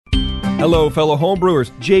Hello, fellow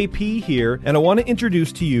homebrewers. JP here, and I want to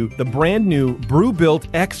introduce to you the brand new Brewbuilt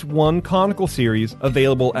X1 Conical Series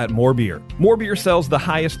available at More Beer. More Beer sells the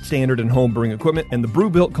highest standard in homebrewing equipment, and the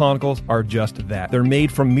Brewbuilt Conicals are just that. They're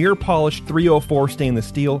made from mirror-polished 304 stainless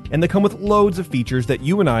steel, and they come with loads of features that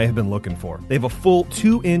you and I have been looking for. They have a full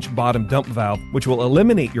 2-inch bottom dump valve, which will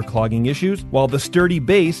eliminate your clogging issues, while the sturdy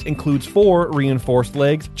base includes 4 reinforced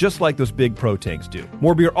legs, just like those big Pro tanks do.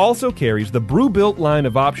 More Beer also carries the Brewbuilt line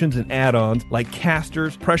of options and add-ons like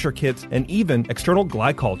casters, pressure kits, and even external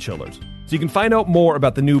glycol chillers. So you can find out more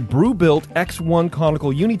about the new Brewbuilt X1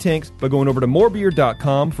 Conical Unitanks by going over to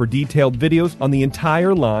morebeer.com for detailed videos on the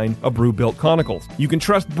entire line of Brewbuilt Conicals. You can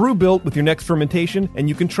trust Brewbuilt with your next fermentation, and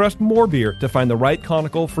you can trust More Beer to find the right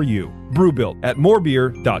conical for you. Brewbuilt at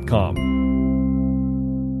morebeer.com.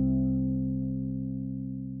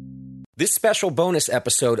 This special bonus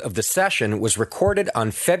episode of The Session was recorded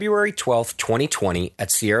on February 12th, 2020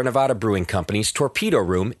 at Sierra Nevada Brewing Company's Torpedo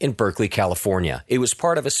Room in Berkeley, California. It was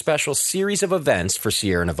part of a special series of events for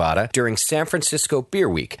Sierra Nevada during San Francisco Beer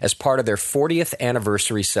Week as part of their 40th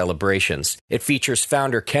anniversary celebrations. It features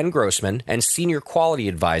founder Ken Grossman and senior quality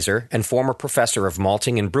advisor and former professor of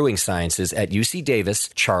malting and brewing sciences at UC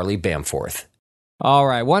Davis, Charlie Bamforth. All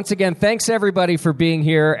right. Once again, thanks everybody for being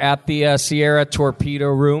here at the Sierra Torpedo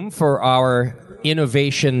Room for our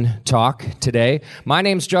innovation talk today. My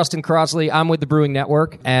name's Justin Crosley. I'm with the Brewing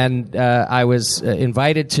Network, and I was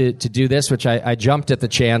invited to do this, which I jumped at the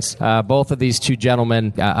chance. Both of these two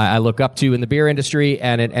gentlemen I look up to in the beer industry,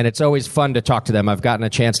 and it's always fun to talk to them. I've gotten a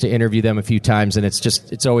chance to interview them a few times, and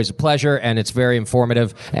it's always a pleasure, and it's very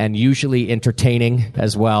informative and usually entertaining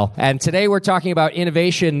as well. And today we're talking about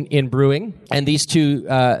innovation in brewing, and these two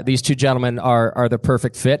gentlemen are the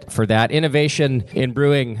perfect fit for that. Innovation in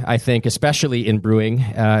brewing, I think, especially in brewing,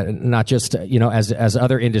 not just as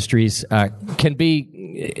other industries, can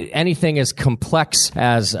be anything as complex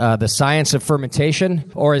as the science of fermentation,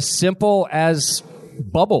 or as simple as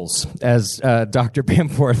bubbles, as Dr.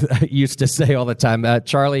 Bamforth used to say all the time.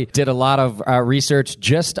 Charlie did a lot of research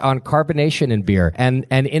just on carbonation in beer and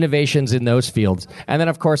innovations in those fields. And then,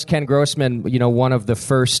 of course, Ken Grossman, one of the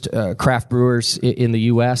first craft brewers in the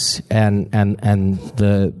U.S. and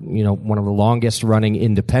the one of the longest running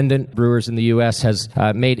independent brewers in the U.S. has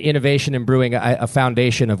made innovation in brewing a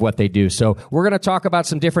foundation of what they do. So we're going to talk about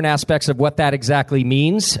some different aspects of what that exactly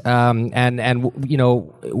means, and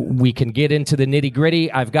we can get into the nitty-gritty.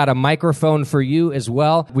 I've got a microphone for you as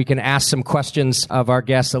well. We can ask some questions of our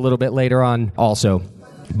guests a little bit later on also.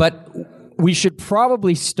 But we should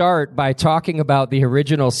probably start by talking about the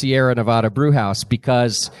original Sierra Nevada Brewhouse,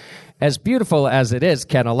 because as beautiful as it is,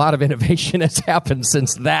 Ken, a lot of innovation has happened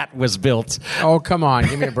since that was built. Oh, come on.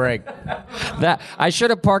 Give me a break. I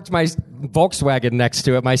should have parked my Volkswagen next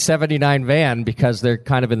to it, my 79 van, because they're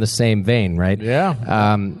kind of in the same vein, right?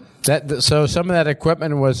 Yeah. So some of that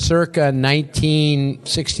equipment was circa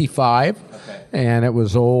 1965, and it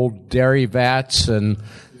was old dairy vats and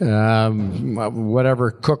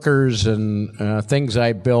whatever cookers and things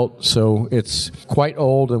I built. So it's quite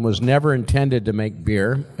old and was never intended to make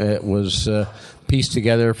beer. It was pieced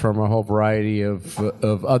together from a whole variety of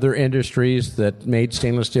other industries that made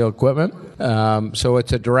stainless steel equipment. So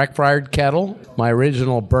it's a direct-fired kettle. My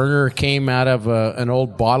original burner came out of an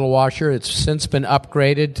old bottle washer. It's since been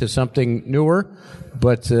upgraded to something newer,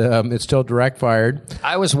 but it's still direct-fired.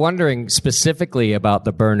 I was wondering specifically about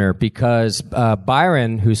the burner because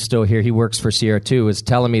Byron, who's still here, he works for Sierra too, was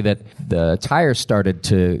telling me that the tires started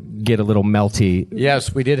to get a little melty.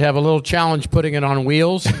 Yes, we did have a little challenge putting it on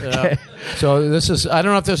wheels. So this is, I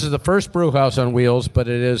don't know if this is the first brew house on wheels, but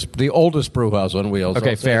it is the oldest brew house on wheels.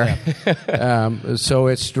 Okay, fair. So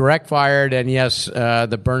it's direct-fired, and yes,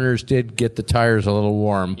 the burners did get the tires a little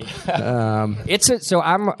warm.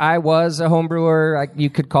 I was a home brewer.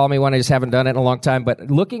 You could call me one. I just haven't done it in a long time.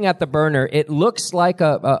 But looking at the burner, it looks like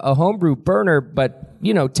a homebrew burner, but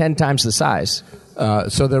 10 times the size.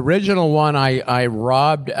 So the original one I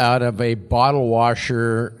robbed out of a bottle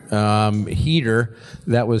washer heater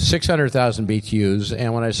that was 600,000 BTUs,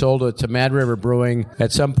 and when I sold it to Mad River Brewing,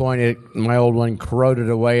 at some point my old one corroded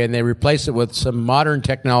away, and they replaced it with some modern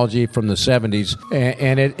technology from the 70s,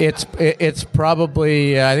 and it's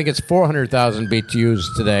probably I think it's 400,000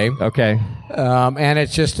 BTUs today. Okay. And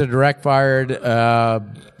it's just a direct-fired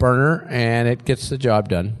burner, and it gets the job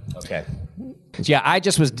done. Okay. Yeah, I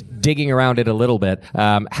just was digging around it a little bit.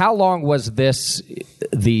 How long was this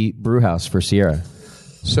the brew house for Sierra?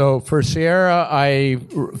 So for Sierra, I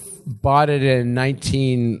bought it in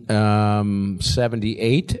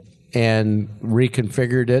 1978, and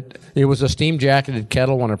reconfigured it. It was a steam-jacketed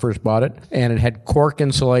kettle when I first bought it, and it had cork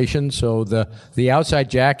insulation, so the outside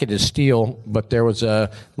jacket is steel, but there was a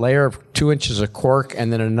layer of 2 inches of cork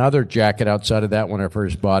and then another jacket outside of that when I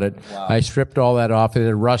first bought it. Wow. I stripped all that off. It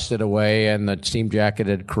had rusted away, and the steam jacket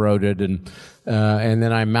had corroded, and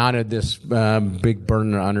then I mounted this big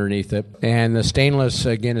burner underneath it. And the stainless,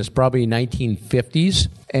 again, is probably 1950s,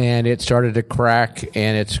 and it started to crack,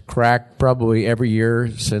 and it's cracked probably every year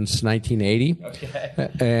since 1980. Okay.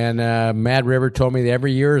 And Mad River told me that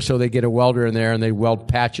every year or so they get a welder in there and they weld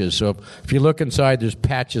patches. So if you look inside, there's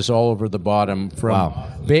patches all over the bottom from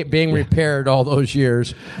being repaired all those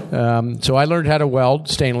years. So I learned how to weld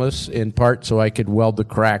stainless in part so I could weld the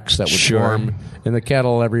cracks that would form in the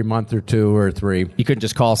kettle every month or 2 or 3. You couldn't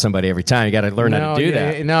just call somebody every time. You got to learn how to do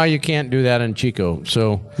that. No, you can't do that in Chico.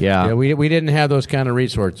 So we didn't have those kind of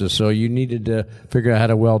resources. So you needed to figure out how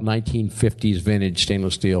to weld 1950s vintage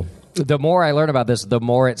stainless steel. The more I learn about this, the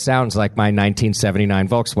more it sounds like my 1979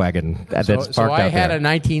 Volkswagen that's parked out there. So I had a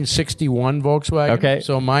 1961 Volkswagen. Okay.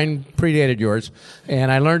 So mine predated yours.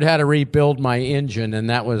 And I learned how to rebuild my engine,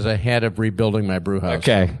 and that was ahead of rebuilding my brew house.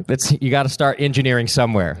 Okay. You got to start engineering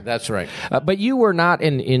somewhere. That's right. But you were not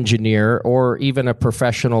an engineer or even a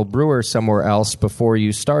professional brewer somewhere else before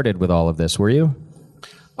you started with all of this, were you?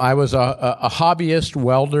 I was a hobbyist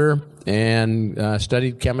welder and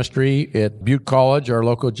studied chemistry at Butte College, our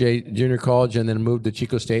local junior college, and then moved to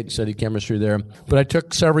Chico State and studied chemistry there. But I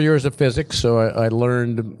took several years of physics, so I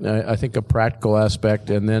learned, I think, a practical aspect.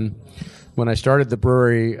 And then when I started the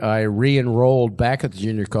brewery, I re-enrolled back at the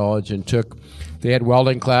junior college and they had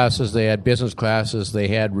welding classes, they had business classes, they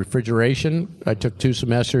had refrigeration. I took 2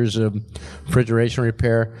 semesters of refrigeration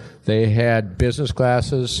repair. They had business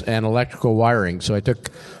classes and electrical wiring. So I took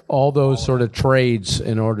all those sort of trades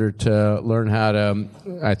in order to learn how to,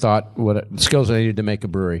 I thought, what skills I needed to make a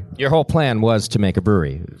brewery. Your whole plan was to make a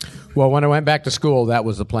brewery. Well, when I went back to school, that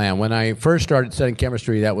was the plan. When I first started studying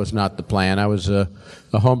chemistry, that was not the plan. I was a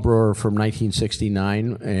home brewer from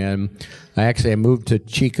 1969, and I moved to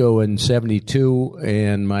Chico in 72,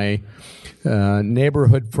 and my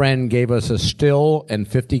neighborhood friend gave us a still and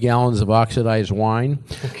 50 gallons of oxidized wine,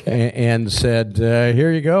 and said,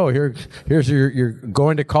 here you go. Here's your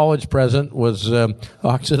going to college present was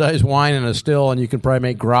oxidized wine and a still, and you can probably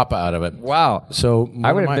make grappa out of it. Wow. So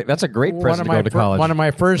that's a great present to go to college. One of my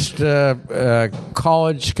first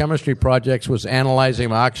college chemistry projects was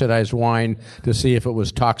analyzing oxidized wine to see if it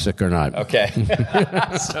was toxic or not. Okay.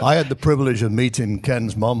 I had the privilege of meeting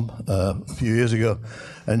Ken's mom a few years ago,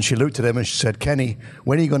 and she looked at him and she said, "Kenny,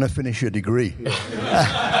 when are you going to finish your degree?"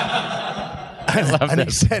 And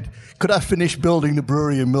he said, "Could I finish building the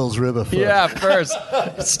brewery in Mills River first?" Yeah, first.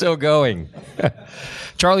 It's still going.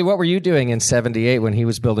 Charlie, what were you doing in 78 when he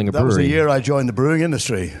was building a brewery? That was the year I joined the brewing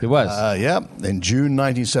industry. It was? In June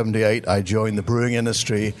 1978, I joined the brewing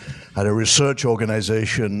industry at a research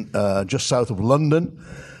organization just south of London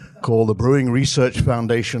called the Brewing Research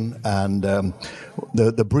Foundation, and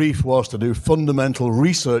the brief was to do fundamental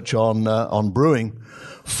research on brewing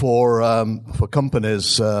for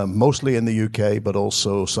companies, mostly in the UK, but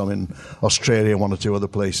also some in Australia and 1 or 2 other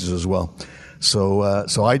places as well. So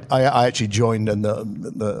I actually joined in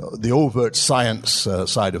the overt science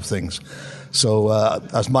side of things. So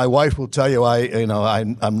as my wife will tell you,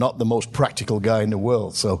 I'm not the most practical guy in the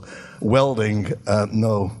world. So welding,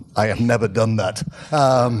 no, I have never done that.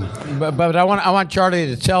 But I want Charlie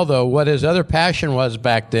to tell though what his other passion was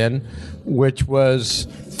back then, which was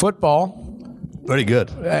football. Very good.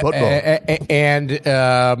 Football. And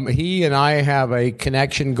he and I have a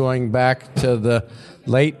connection going back to the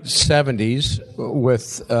late 70s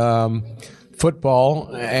with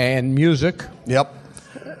football and music. Yep.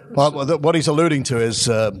 Well, what he's alluding to is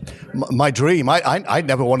my dream. I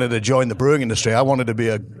never wanted to join the brewing industry. I wanted to be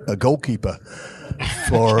a goalkeeper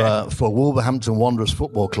for Wolverhampton Wanderers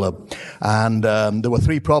Football Club. And there were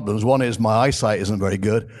 3 problems. One is my eyesight isn't very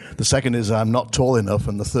good. The second is I'm not tall enough.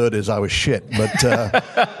 And the third is I was shit. But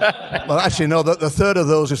well, actually, no, the third of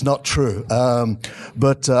those is not true.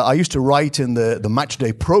 But I used to write in the match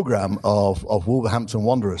day program of Wolverhampton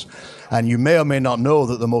Wanderers. And you may or may not know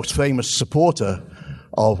that the most famous supporter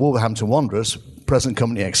of Wolverhampton Wanderers, present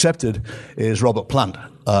company accepted, is Robert Plant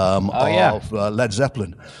of Led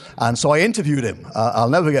Zeppelin. And so I interviewed him. I'll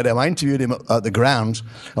never forget him. I interviewed him at the grounds,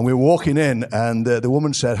 and we were walking in, and the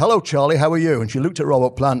woman said, "Hello, Charlie, how are you?" And she looked at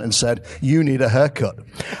Robert Plant and said, "You need a haircut."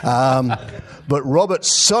 But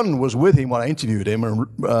Robert's son was with him when I interviewed him, and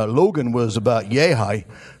Logan was about yay high.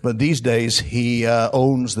 But these days, he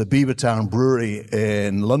owns the Beavertown Brewery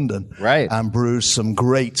in London, right, and brews some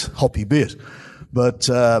great hoppy beers. But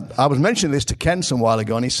I was mentioning this to Ken some while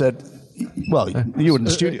ago, and he said, well, you were in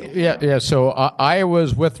the studio. Yeah. So I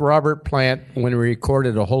was with Robert Plant when we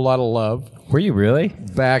recorded A Whole Lot of Love. Were you really?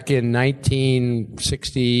 Back in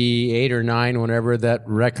 1968 or 9, whenever that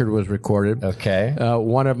record was recorded. Okay.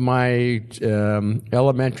 One of my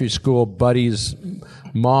elementary school buddies'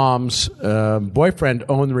 mom's boyfriend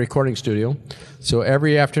owned the recording studio. So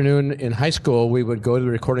every afternoon in high school, we would go to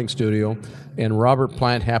the recording studio, and Robert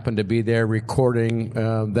Plant happened to be there recording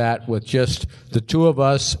that with just the two of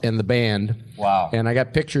us and the band. Wow. And I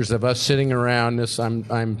got pictures of us sitting around this.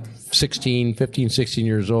 I'm 15, 16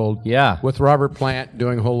 years old. Yeah. With Robert Plant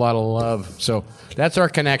doing A Whole Lot of Love. So that's our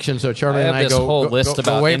connection. So Charlie I and have I this whole list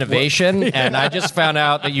about innovation, and I just found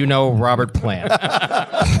out that you know Robert Plant.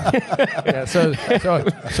 Yeah, so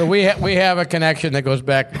we have a connection that goes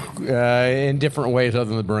back in different ways other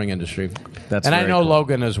than the brewing industry. That's and I very know cool.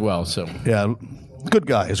 Logan as well. So Yeah, good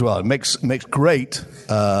guy as well. Makes great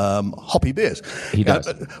hoppy beers. He does.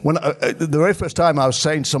 The very first time, I was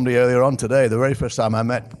saying to somebody earlier on today, the very first time I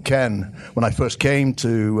met Ken, when I first came to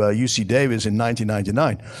UC Davis in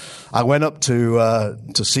 1999, I went up to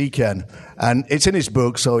see Ken, and it's in his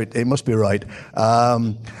book, so it must be right.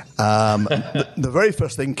 The very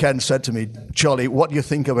first thing Ken said to me, Charlie, what do you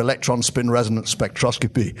think of electron spin resonance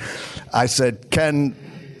spectroscopy? I said, Ken,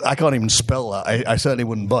 I can't even spell that. I certainly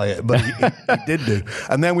wouldn't buy it, but he did do.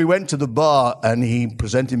 And then we went to the bar, and he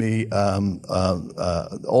presented me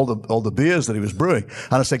all the beers that he was brewing.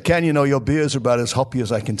 And I said, Ken, you know, your beers are about as hoppy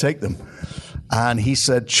as I can take them. And he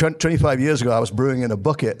said, 25 years ago, I was brewing in a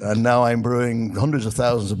bucket, and now I'm brewing hundreds of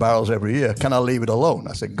thousands of barrels every year. Can I leave it alone?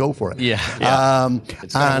 I said, go for it. Yeah.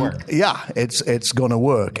 It's going to work. Yeah, it's going to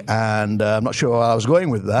work. And I'm not sure where I was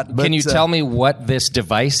going with that. But, Can you tell me what this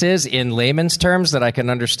device is in layman's terms that I can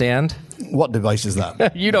understand? What device is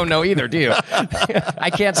that? You don't know either, do you?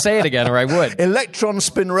 I can't say it again, or I would. Electron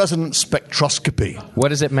spin resonance spectroscopy. What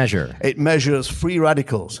does it measure? It measures free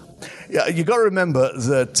radicals. Yeah, you got to remember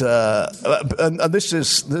that, and this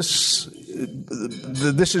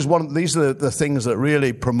is one of these are the things that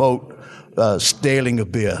really promote staling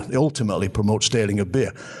of beer. They ultimately promote staling of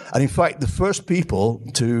beer. And in fact, the first people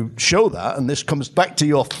to show that, and this comes back to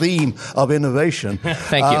your theme of innovation,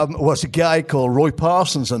 Thank you. was a guy called Roy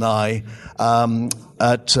Parsons and I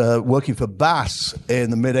at working for Bass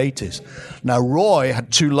in the mid-'80s. Now, Roy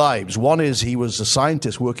had two lives. One is he was a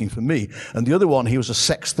scientist working for me, and the other one, he was a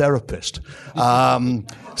sex therapist.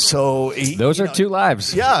 Those are two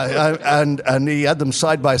lives. Yeah, and he had them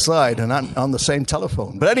side by side and on the same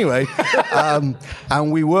telephone. But anyway, and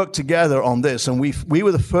we worked together on this, and we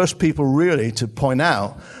were the first people really to point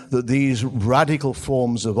out that these radical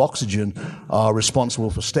forms of oxygen are responsible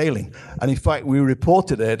for staling. And in fact, we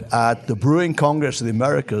reported it at the Brewing Congress of the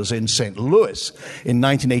Americas in St. Louis in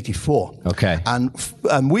 1984. Okay. And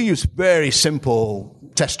we used very simple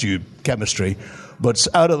test tube chemistry, but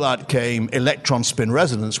out of that came electron spin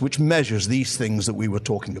resonance, which measures these things that we were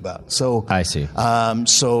talking about. So I see.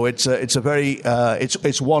 So it's a very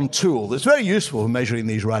it's one tool. It's very useful for measuring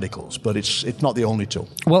these radicals, but it's not the only tool.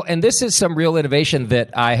 Well, and this is some real innovation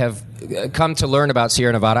that I have come to learn about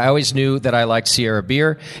Sierra Nevada. I always knew that I liked Sierra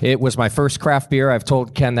beer. It was my first craft beer. I've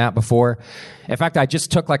told Ken that before. In fact, I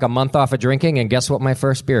just took like a month off of drinking, and guess what my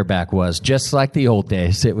first beer back was? Just like the old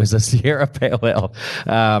days. It was a Sierra Pale Ale.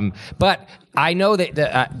 But I know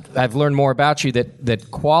that I've learned more about you,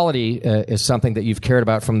 that quality is something that you've cared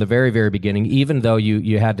about from the very, very beginning, even though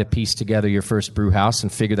you had to piece together your first brew house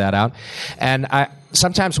and figure that out. And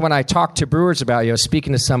sometimes when I talk to brewers about you, I was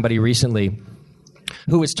speaking to somebody recently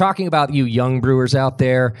who was talking about you young brewers out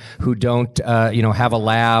there who don't, have a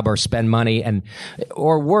lab or spend money,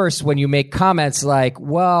 or worse, when you make comments like,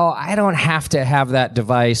 well, I don't have to have that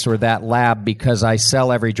device or that lab because I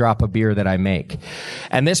sell every drop of beer that I make.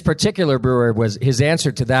 And this particular brewer, his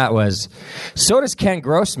answer to that was, so does Ken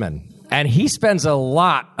Grossman. And he spends a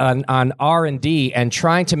lot on R&D and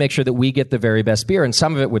trying to make sure that we get the very best beer, and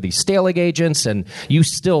some of it with these staling agents. And you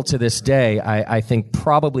still, to this day, I think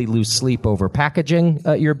probably lose sleep over packaging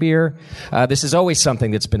your beer. This is always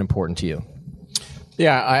something that's been important to you.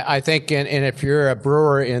 Yeah, I think, and if you're a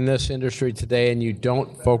brewer in this industry today and you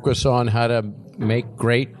don't focus on how to make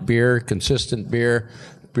great beer, consistent beer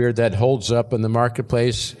that holds up in the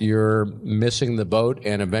marketplace, you're missing the boat,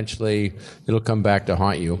 and eventually it'll come back to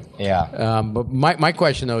haunt you. Yeah. But my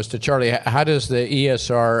question, though, is to Charlie, how does the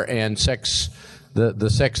ESR and the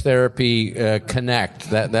sex therapy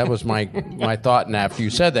connect? That was my thought, and after you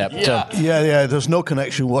said that. Yeah, there's no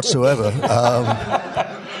connection whatsoever.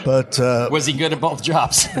 But Was he good at both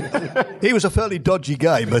jobs? he was a fairly dodgy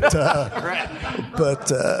guy, but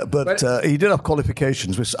he did have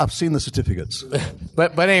qualifications. Which I've seen the certificates.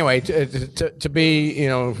 But anyway, to be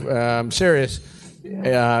serious,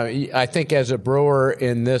 I think as a brewer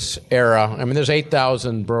in this era, I mean, there's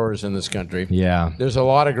 8,000 brewers in this country. Yeah. There's a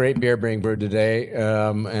lot of great beer being brewed today,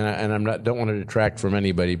 and I'm don't want to detract from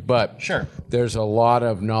anybody, but Sure. There's a lot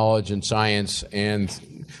of knowledge and science and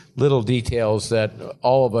little details that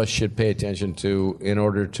all of us should pay attention to in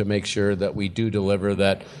order to make sure that we do deliver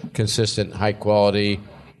that consistent, high quality,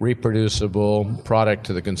 reproducible product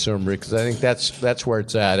to the consumer, because I think that's where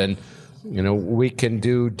it's at. And we can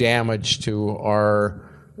do damage to our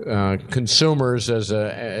consumers as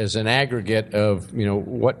an aggregate of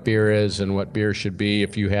what beer is and what beer should be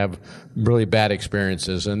if you have really bad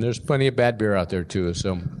experiences. And there's plenty of bad beer out there too.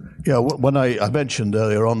 So. Yeah, when I mentioned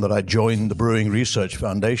earlier on that I joined the Brewing Research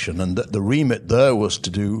Foundation, and the remit there was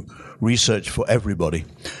to do research for everybody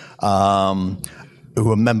who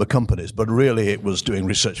were member companies, but really it was doing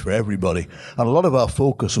research for everybody. And a lot of our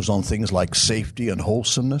focus was on things like safety and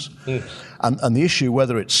wholesomeness. And the issue,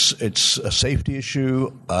 whether it's a safety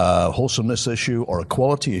issue, a wholesomeness issue, or a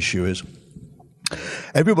quality issue, is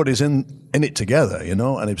everybody's in it together,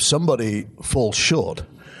 and if somebody falls short,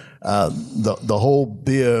 the whole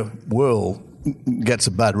beer world gets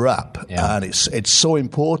a bad rap. Yeah. And it's so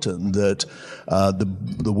important that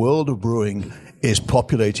the world of brewing is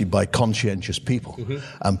populated by conscientious people,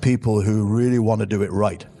 and people who really want to do it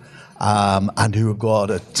right, and who have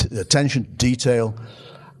got attention to detail,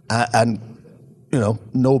 and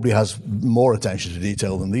nobody has more attention to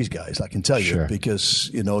detail than these guys, I can tell you. Sure.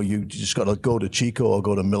 Because you just got to go to Chico or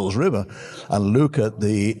go to Mills River and look at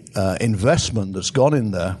the investment that's gone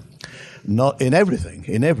in there. Not in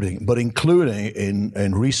everything, but including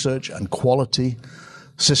in research and quality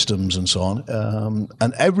systems and so on.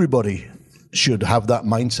 And everybody should have that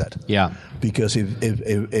mindset. Yeah. Because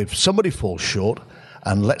if somebody falls short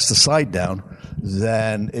and lets the side down,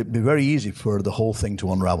 then it'd be very easy for the whole thing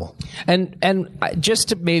to unravel. And just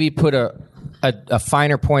to maybe put a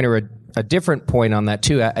finer point or a different point on that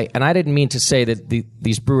too, and I didn't mean to say that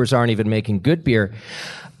these brewers aren't even making good beer.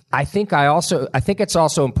 I think it's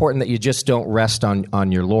also important that you just don't rest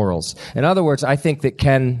on your laurels. In other words, I think that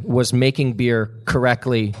Ken was making beer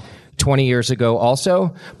correctly 20 years ago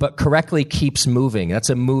also, but correctly keeps moving. That's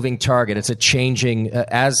a moving target. It's a changing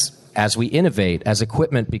as we innovate, as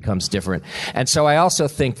equipment becomes different. And so I also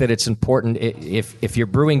think that it's important if you're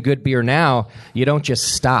brewing good beer now, you don't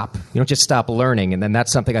just stop. You don't just stop learning, and then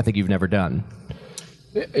that's something I think you've never done.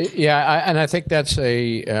 Yeah, and I think that's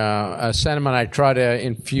a sentiment I try to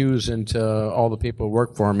infuse into all the people who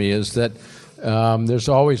work for me, is that there's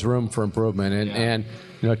always room for improvement, and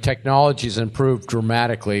technology's improved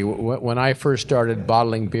dramatically. When I first started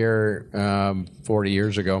bottling beer 40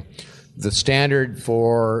 years ago, the standard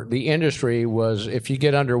for the industry was if you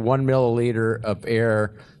get under 1 milliliter of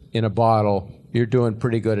air in a bottle, you're doing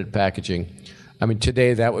pretty good at packaging. I mean,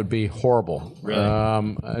 today that would be horrible. Really? I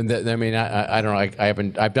mean, I don't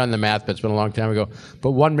know. I've done the math, but it's been a long time ago.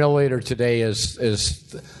 But 1 milliliter today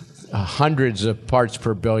is hundreds of parts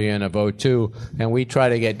per billion of O2, and we try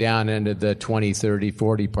to get down into the 20, 30,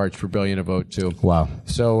 40 parts per billion of O2. Wow.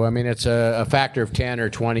 So, I mean, it's a factor of 10 or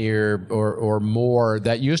 20 or more.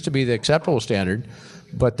 That used to be the acceptable standard,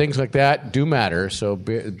 but things like that do matter. So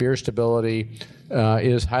beer stability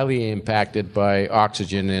is highly impacted by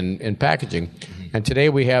oxygen in packaging. And today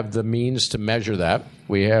we have the means to measure that.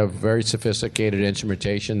 We have very sophisticated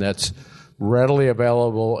instrumentation that's readily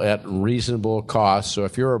available at reasonable cost. So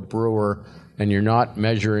if you're a brewer and you're not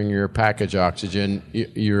measuring your package oxygen,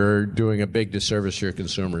 you're doing a big disservice to your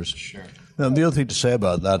consumers. Sure. Now, the other thing to say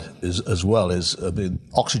about that is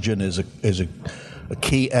oxygen is a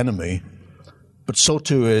key enemy, but so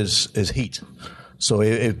too is heat. So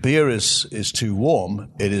if beer is too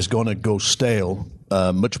warm, it is going to go stale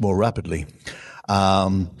much more rapidly.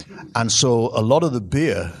 And so a lot of the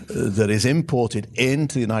beer that is imported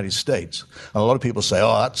into the United States, and a lot of people say,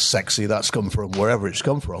 oh, that's sexy, that's come from wherever it's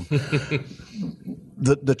come from.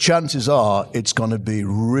 The chances are it's going to be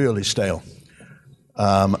really stale.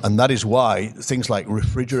 And that is why things like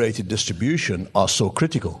refrigerated distribution are so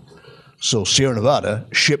critical. So Sierra Nevada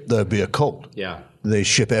ship their beer cold. Yeah. They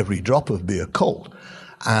ship every drop of beer cold.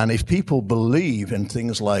 And if people believe in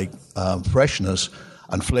things like freshness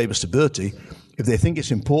and flavor stability, if they think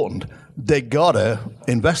it's important, they gotta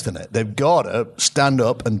invest in it. They've gotta stand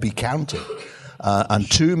up and be counted. And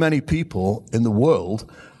too many people in the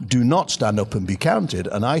world do not stand up and be counted,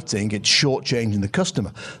 and I think it's shortchanging the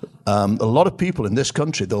customer. A lot of people in this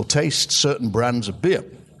country, they'll taste certain brands of beer,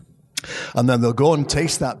 And then they'll go and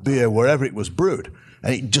taste that beer wherever it was brewed,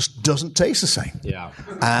 and it just doesn't taste the same. Yeah.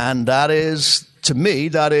 And that is, to me,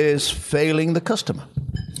 that is failing the customer.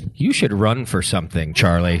 You should run for something,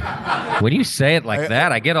 Charlie. When you say it like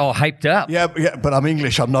that, I get all hyped up. Yeah, but I'm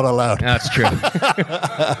English. I'm not allowed. That's true.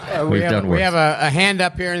 We have a hand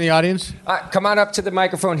up here in the audience. Come on up to the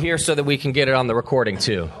microphone here so that we can get it on the recording,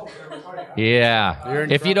 too. Yeah.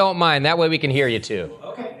 If you don't mind. That way we can hear you, too.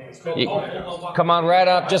 Come on right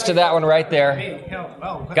up just to that one right there.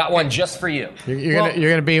 Got one just for you.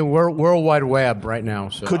 You're gonna be World Wide Web right now.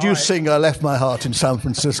 So. Could you sing "I Left My Heart in San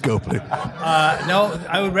Francisco," please? No,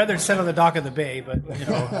 I would rather sit on the dock of the bay, but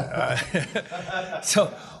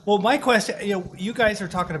my question, you guys are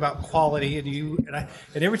talking about quality, and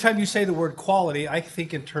every time you say the word quality, I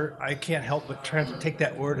think I can't help but take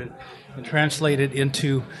that word and translate it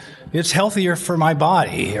into it's healthier for my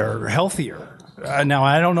body or healthier. Now,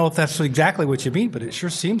 I don't know if that's exactly what you mean, but it sure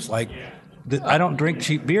seems like that I don't drink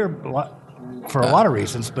cheap beer for a lot of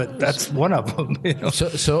reasons, but that's one of them.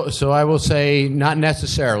 So I will say not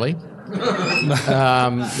necessarily.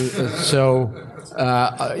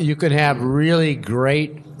 You can have really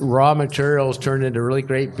great raw materials turned into really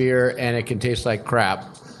great beer, and it can taste like crap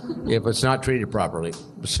if it's not treated properly.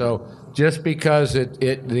 So just because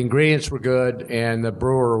the ingredients were good and the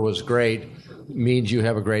brewer was great means you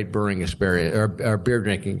have a great brewing experience or beer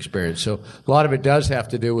drinking experience. So a lot of it does have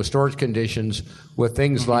to do with storage conditions, with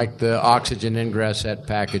things like the oxygen ingress at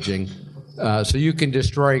packaging. So you can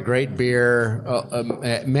destroy great beer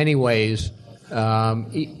many ways.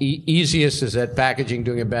 Easiest is at packaging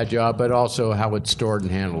doing a bad job, but also how it's stored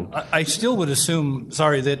and handled. I still would assume,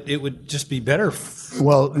 that it would just be better.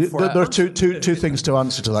 There are two things to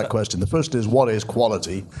answer to that question. The first is, what is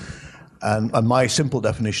quality? And my simple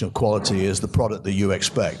definition of quality is the product that you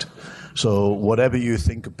expect. So whatever you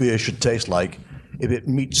think a beer should taste like, if it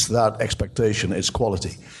meets that expectation, it's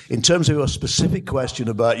quality. In terms of your specific question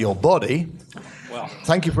about your body,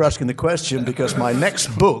 thank you for asking the question, because my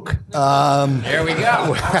next book there we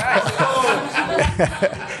go.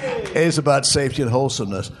 is about safety and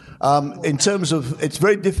wholesomeness. In terms of, it's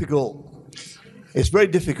very difficult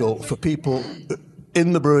for people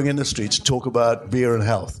in the brewing industry to talk about beer and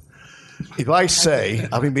health. If I say,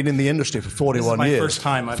 having been in the industry for 41 my years, first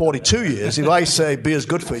time 42 years, if I say beer's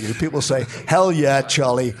good for you, people say, hell yeah,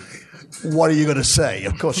 Charlie, what are you going to say?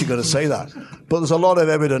 Of course you're going to say that. But there's a lot of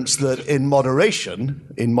evidence that in moderation,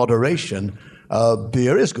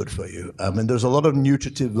 beer is good for you. I mean, there's a lot of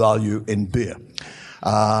nutritive value in beer.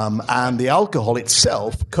 And the alcohol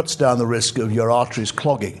itself cuts down the risk of your arteries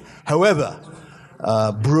clogging. However,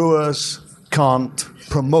 brewers can't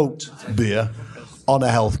promote beer on a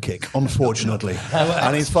health kick, unfortunately.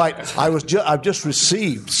 And in fact, I've just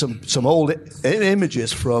received some old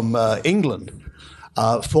images from England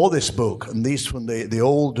for this book, and these from the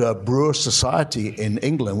old Brewers Society in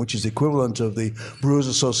England, which is the equivalent of the Brewers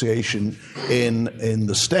Association in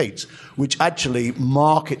the States, which actually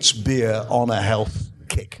markets beer on a health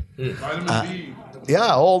kick. Vitamin B.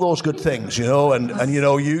 Yeah, all those good things, and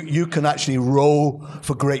you can actually row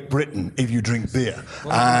for Great Britain if you drink beer,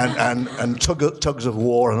 and tugs of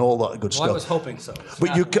war and all that good stuff. I was hoping so.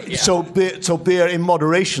 But so beer in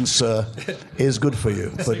moderation, sir, is good for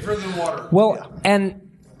you. Safer than water. Well, and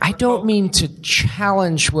I don't mean to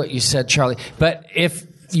challenge what you said, Charlie, but if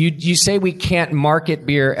you say we can't market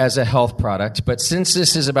beer as a health product, but since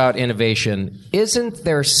this is about innovation, isn't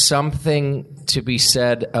there something to be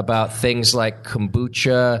said about things like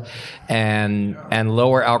kombucha and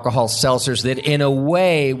lower alcohol seltzers that in a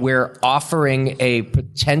way we're offering a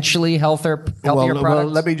potentially healthier product? Well,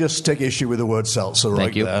 let me just take issue with the word seltzer.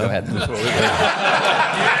 Thank you. Go ahead.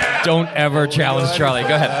 Don't ever challenge Charlie.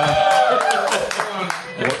 Go ahead.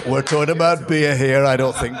 We're talking about beer here. I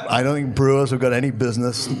don't think brewers have got any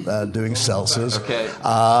business doing seltzers. Okay.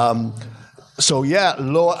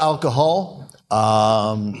 Lower alcohol.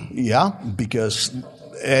 Because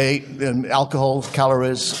alcohol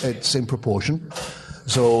calories, it's in proportion.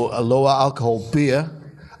 So a lower alcohol beer,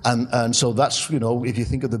 and so that's, if you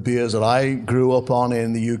think of the beers that I grew up on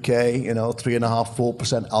in the UK,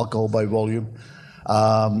 3.5-4% alcohol by volume,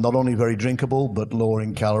 not only very drinkable but lower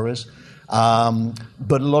in calories.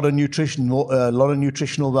 But a lot of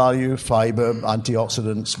nutritional value, fiber,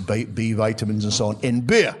 antioxidants, B vitamins, and so on in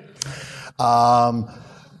beer.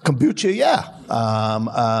 Kombucha,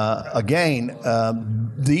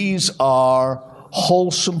 these are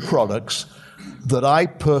wholesome products that I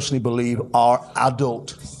personally believe are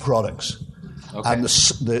adult products. Okay. And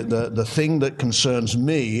the thing that concerns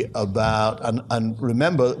me about, and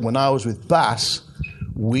remember, when I was with Bass,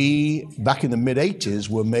 we, back in the mid-'80s,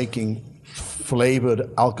 were making flavored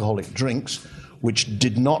alcoholic drinks, which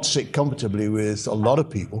did not sit comfortably with a lot of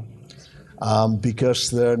people because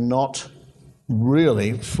they're not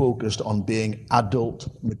really focused on being adult,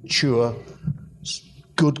 mature,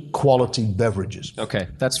 good quality beverages. Okay,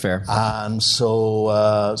 that's fair. And so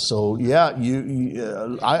yeah,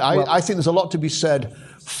 I think there's a lot to be said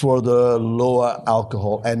for the lower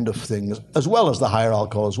alcohol end of things, as well as the higher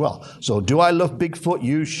alcohol as well. So do I love Bigfoot?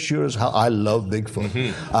 You sure as hell, I love Bigfoot.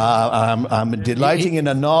 Mm-hmm. I'm delighting in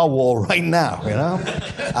a narwhal right now, you know?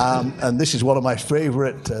 And this is one of my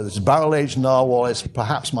favorite, this barrel-aged narwhal is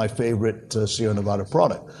perhaps my favorite Sierra Nevada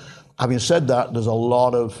product. Having said that, there's a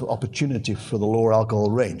lot of opportunity for the lower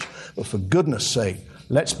alcohol range. But for goodness sake,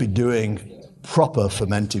 let's be doing proper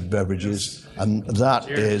fermented beverages, and that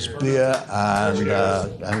is beer and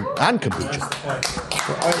kombucha.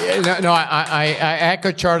 I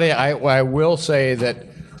echo Charlie. I will say that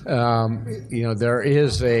there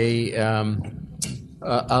is a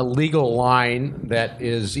legal line that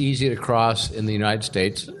is easy to cross in the United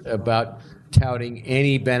States about touting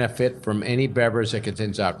any benefit from any beverage that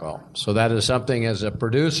contains alcohol. So that is something as a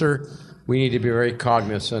producer we need to be very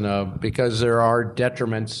cognizant of, because there are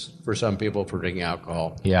detriments for some people for drinking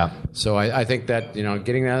alcohol. Yeah. So I think that,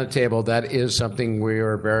 getting that on the table, that is something we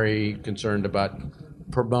are very concerned about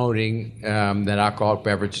promoting, that alcoholic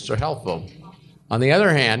beverages are healthful. On the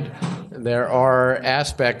other hand, there are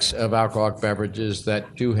aspects of alcoholic beverages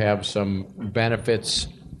that do have some benefits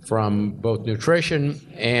from both nutrition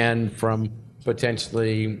and from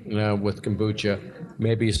potentially, with kombucha,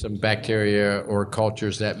 maybe some bacteria or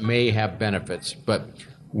cultures that may have benefits. But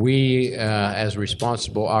we, as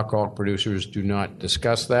responsible alcohol producers, do not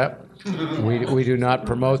discuss that. We do not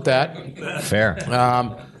promote that. Fair.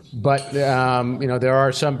 But there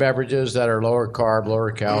are some beverages that are lower carb,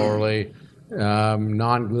 lower calorie,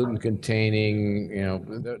 non-gluten containing.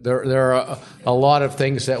 There are a lot of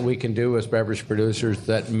things that we can do as beverage producers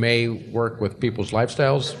that may work with people's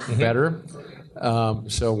lifestyles better.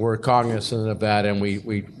 So we're cognizant of that, and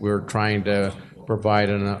we're trying to provide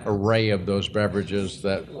an array of those beverages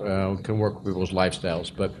that can work with people's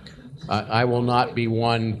lifestyles. But I will not be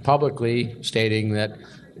one publicly stating that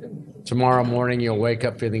tomorrow morning you'll wake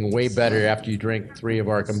up feeling way better after you drink 3 of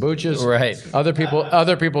our kombuchas. Right. Other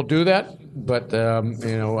people do that, but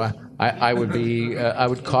I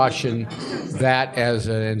would caution that as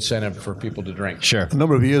an incentive for people to drink. Sure. A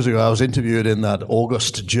number of years ago, I was interviewed in that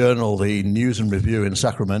August journal, the News and Review in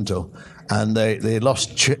Sacramento, and they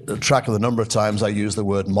lost track of the number of times I used the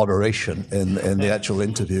word moderation in the actual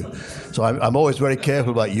interview. So I'm always very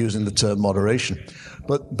careful about using the term moderation.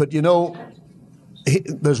 But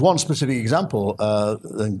there's one specific example,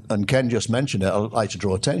 and Ken just mentioned it, I'd like to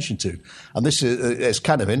draw attention to. And this is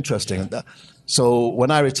kind of interesting. So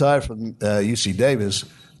when I retired from UC Davis,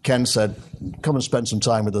 Ken said, come and spend some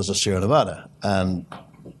time with us at Sierra Nevada. And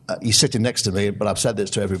he's sitting next to me, but I've said this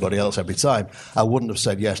to everybody else every time. I wouldn't have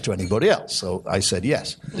said yes to anybody else. So I said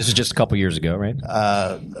yes. This is just a couple years ago, right?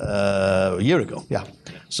 A year ago, yeah.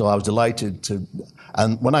 So I was delighted to.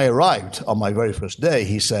 And when I arrived on my very first day,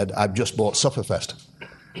 he said, I've just bought Sufferfest.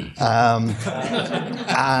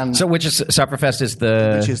 And so which is Sufferfest is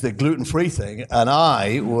which is the gluten-free thing, and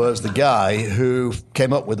I was the guy who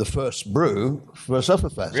came up with the first brew for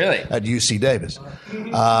Sufferfest at UC Davis.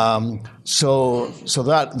 So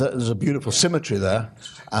that there's a beautiful symmetry there,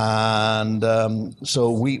 and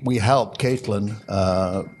so we helped Caitlin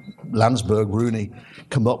Landsberg Rooney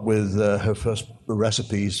come up with her first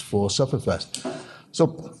recipes for Sufferfest.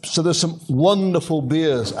 So there's some wonderful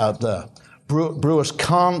beers out there. Brewers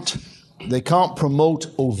can't promote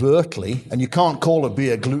overtly, and you can't call a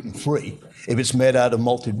beer gluten-free if it's made out of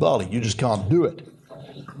malted barley. You just can't do it.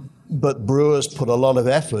 But brewers put a lot of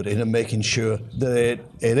effort into making sure that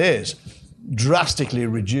it is drastically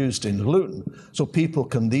reduced in gluten, so people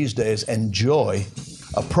can these days enjoy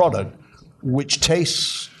a product which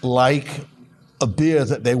tastes like a beer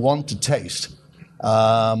that they want to taste.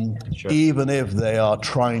 Sure. Even if they are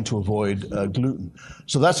trying to avoid gluten.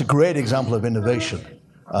 So that's a great example of innovation,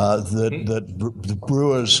 that the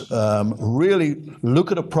brewers really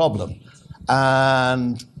look at a problem,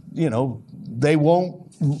 and they won't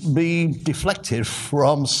be deflected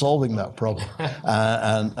from solving that problem,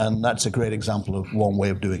 and that's a great example of one way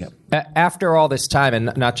of doing it. After all this time,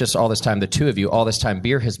 and not just all this time, the two of you, all this time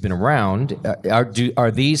beer has been around.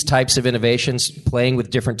 Are these types of innovations, playing with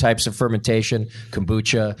different types of fermentation,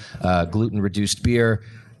 kombucha, gluten-reduced beer,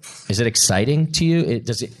 is it exciting to you?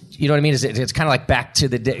 You know what I mean? It's kind of like back to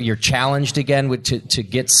you're challenged again to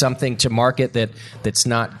get something to market that's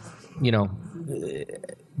not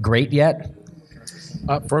great yet?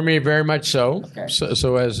 For me, very much so.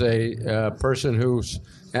 So as a person who's,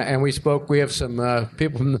 and we have some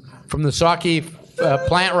people from the Saki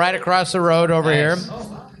plant right across the road over here.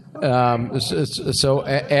 So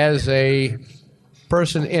as a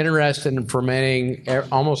person interested in fermenting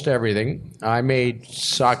almost everything, I made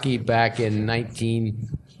sake back in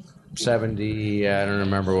 1970. I don't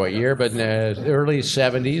remember what year, but in the early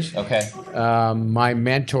 70s. Okay. My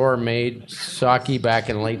mentor made sake back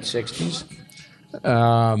in the late 60s.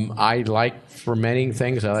 I like fermenting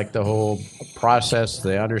things. I like the whole process,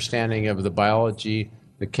 the understanding of the biology,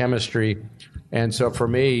 the chemistry. And so for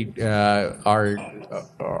me, our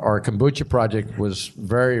kombucha project was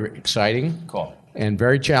very exciting. Cool. And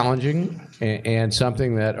very challenging, and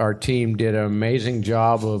something that our team did an amazing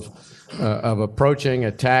job of approaching,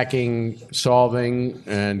 attacking, solving,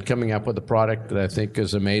 and coming up with a product that I think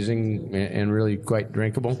is amazing and really quite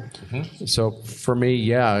drinkable. Mm-hmm. So for me,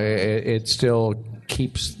 yeah, it still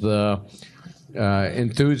keeps the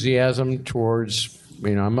enthusiasm towards.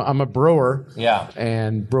 I'm a brewer. Yeah.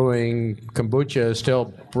 And brewing kombucha is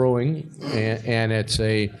still brewing, and it's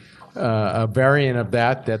a variant of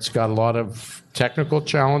that's got a lot of technical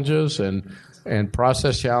challenges and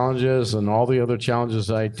process challenges and all the other challenges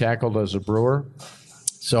I tackled as a brewer.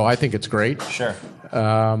 So I think it's great. Sure.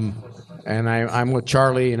 And I'm with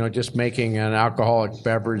Charlie, just making an alcoholic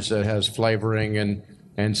beverage that has flavoring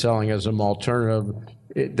and selling as an alternative.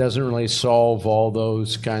 It doesn't really solve all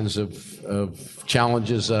those kinds of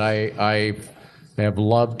challenges that I have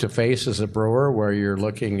loved to face as a brewer, where you're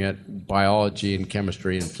looking at biology and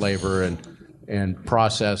chemistry and flavor and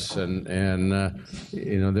process and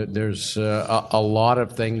there's a lot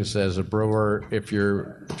of things as a brewer. If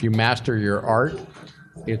you master your art,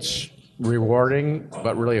 it's rewarding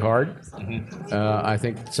but really hard. Mm-hmm. I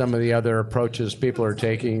think some of the other approaches people are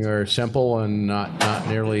taking are simple and not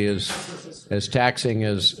nearly as taxing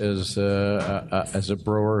as a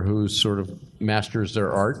brewer who sort of masters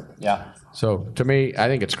their art. Yeah. So to me, I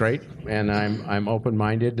think it's great, and I'm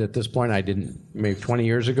open-minded at this point. I didn't, maybe 20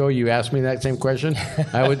 years ago, you asked me that same question,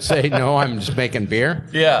 I would say, no, I'm just making beer.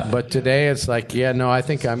 Yeah. But today it's like, yeah, no, I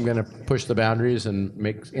think I'm going to push the boundaries and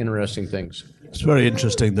make interesting things. It's very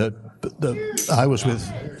interesting that I was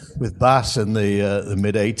with Bass in the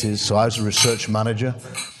mid-'80s, so I was a research manager.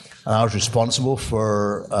 And I was responsible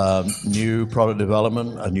for new product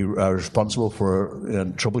development. I was responsible for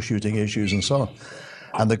troubleshooting issues and so on.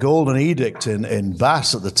 And the golden edict in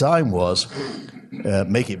Bass at the time was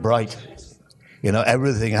make it bright.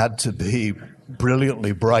 Everything had to be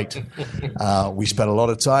brilliantly bright. We spent a lot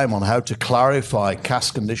of time on how to clarify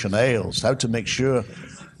cask condition ales, how to make sure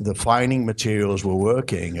the fining materials were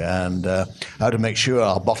working, and how to make sure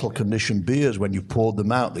our bottle conditioned beers, when you poured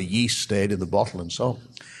them out, the yeast stayed in the bottle and so on.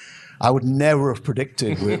 I would never have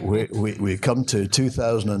predicted we come to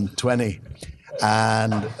 2020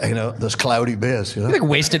 and there's cloudy beers. You think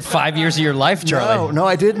wasted 5 years of your life, Charlie. No,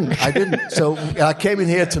 I didn't. So I came in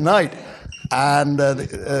here tonight, and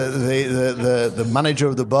the manager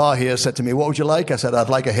of the bar here said to me, "What would you like?" I said, "I'd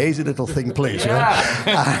like a hazy little thing, please."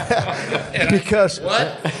 Yeah. Because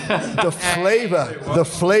the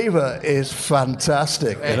flavor is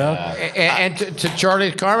fantastic. And to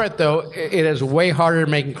Charlie's comment, though, it is way harder than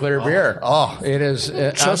making clear beer. It is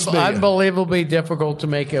unbelievably difficult to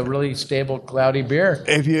make a really stable, cloudy beer.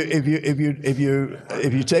 If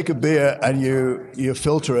you take a beer and you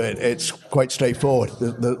filter it, it's quite straightforward.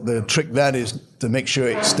 The trick then is to make sure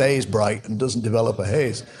it stays bright and doesn't develop a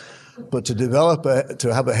haze. But to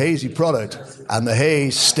have a hazy product and the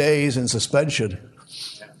haze stays in suspension,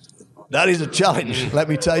 that is a challenge. Let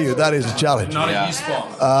me tell you, that is a challenge. Not a yeast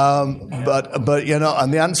bomb. But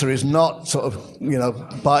and the answer is not sort of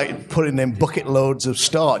by putting in bucket loads of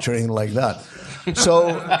starch or anything like that. So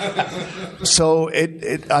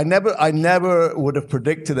I never would have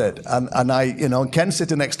predicted it, and Ken's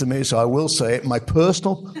sitting next to me, so I will say it. My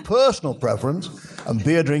personal preference, and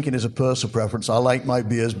beer drinking is a personal preference. I like my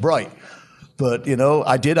beers bright, but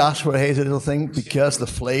I did ask for a hazy little thing because the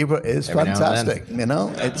flavor is fantastic.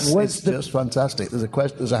 It's just fantastic.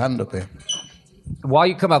 There's a hand up here. While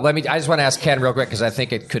you come up, I just want to ask Ken real quick because I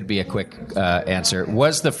think it could be a quick answer.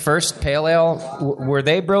 Was the first pale ale, were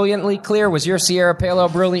they brilliantly clear? Was your Sierra Pale Ale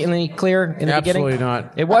brilliantly clear in the beginning? Absolutely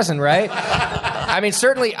not. It wasn't, right? I mean,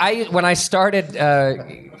 certainly, when I started, at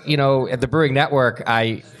the Brewing Network,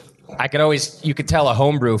 I could always, you could tell a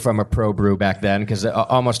homebrew from a pro brew back then because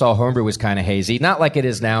almost all homebrew was kind of hazy. Not like it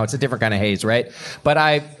is now. It's a different kind of haze, right? But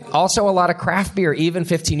I also a lot of craft beer even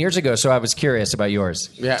 15 years ago, so I was curious about yours.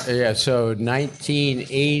 Yeah. So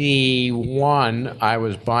 1981, I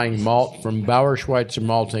was buying malt from Bauer Schweitzer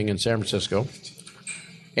Malting in San Francisco.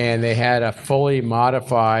 and they had a fully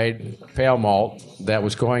modified pale malt that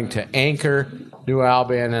was going to Anchor, New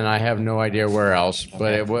Albion, and I have no idea where else.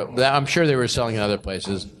 But I'm sure they were selling in other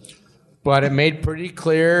places. But it made pretty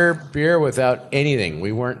clear beer without anything.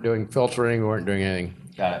 We weren't doing filtering. We weren't doing anything.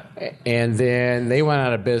 Got it. And then they went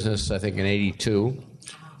out of business, I think, in '82.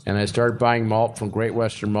 And I started buying malt from Great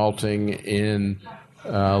Western Malting in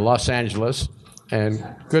Los Angeles. And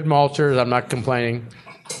good malters, I'm not complaining.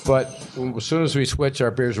 But as soon as we switched,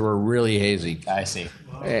 our beers were really hazy. I see.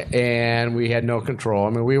 And we had no control. I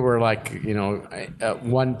mean, we were like,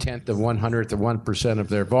 1/10 of 100th of 1% of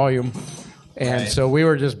their volume. And so we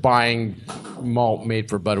were just buying malt made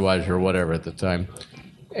for Budweiser or whatever at the time.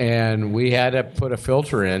 And we had to put a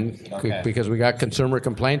filter in because we got consumer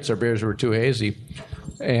complaints our beers were too hazy.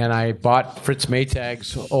 And I bought Fritz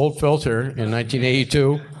Maytag's old filter in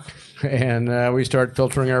 1982, and we started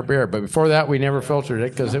filtering our beer. But before that, we never filtered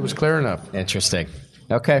it because it was clear enough. Interesting.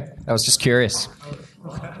 Okay. I was just curious.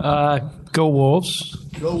 Go Wolves.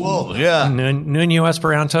 Go Wolves, yeah. Nuno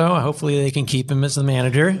Esperanto. Hopefully they can keep him as the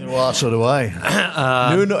manager. Well, so do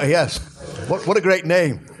I. Nuno, yes. What a great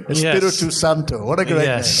name. Espiritu Santo. What a great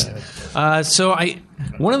name. So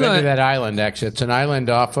one of Been to the that island, actually. It's an island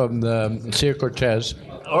off of the Sierra Cortez.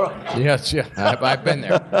 Yes, yeah. I've been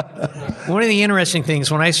there. one of the interesting things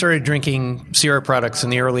when I started drinking Sierra products in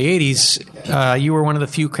the early '80s, you were one of the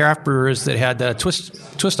few craft brewers that had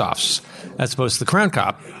twist offs as opposed to the Crown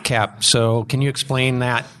cap. So can you explain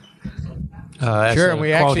that? Sure.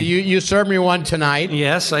 We actually you served me one tonight.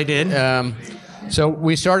 Yes, I did. So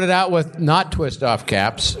we started out with not twist-off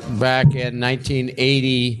caps back in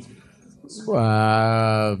 1980,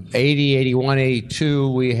 81,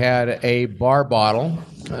 82. We had a bar bottle,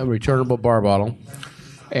 a returnable bar bottle.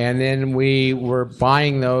 And then we were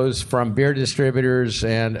buying those from beer distributors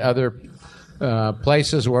and other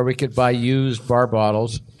places where we could buy used bar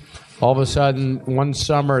bottles. All of a sudden, one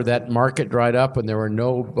summer, that market dried up and there were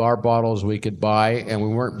no bar bottles we could buy, and we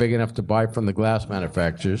weren't big enough to buy from the glass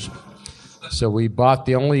manufacturers. So we bought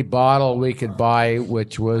the only bottle we could buy,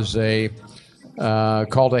 which was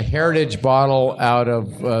called a Heritage bottle out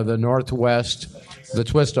of the Northwest, the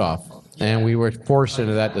Twist Off, and we were forced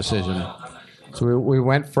into that decision. So we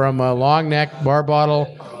went from a long neck bar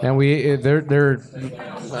bottle, and we have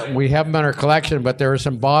them in our collection, but there are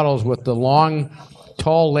some bottles with the long,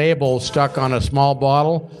 tall label stuck on a small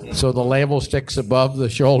bottle, so the label sticks above the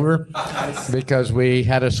shoulder, because we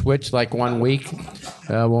had to switch like 1 week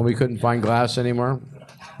when we couldn't find glass anymore.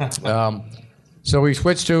 So we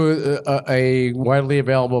switched to a widely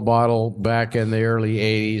available bottle back in the early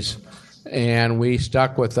 80s, and we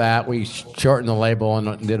stuck with that. We shortened the label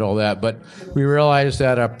and did all that, but we realized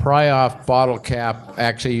that a pry-off bottle cap,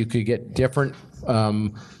 actually you could get different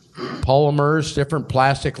polymers, different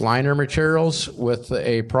plastic liner materials with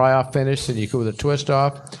a pry-off finish than you could with a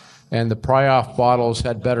twist-off, and the pry-off bottles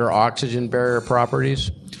had better oxygen barrier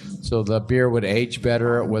properties. So the beer would age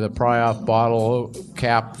better with a pry-off bottle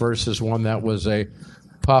cap versus one that was a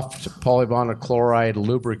puffed polyvinyl chloride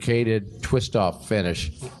lubricated twist-off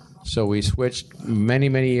finish. So we switched many,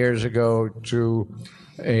 many years ago to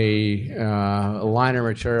a liner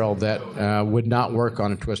material that would not work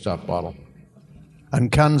on a twist-off bottle. And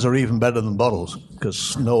cans are even better than bottles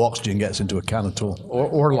because no oxygen gets into a can at all.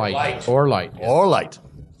 Or light. Or light. Or light.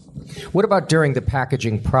 What about during the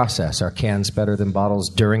packaging process? Are cans better than bottles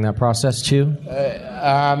during that process too?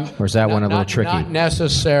 Or is that one a little tricky? Not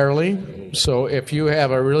necessarily. So if you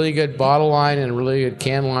have a really good bottle line and a really good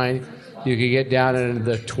can line, you could get down into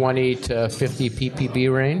the 20 to 50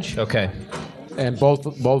 ppb range. Okay. And both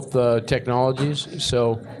technologies.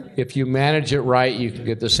 So if you manage it right, you can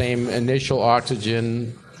get the same initial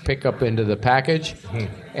oxygen pickup into the package.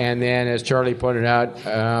 And then, as Charlie pointed out,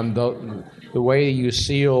 the way you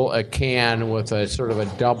seal a can with a sort of a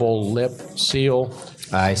double lip seal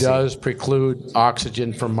does preclude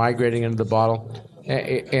oxygen from migrating into the bottle.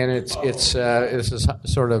 And it's this is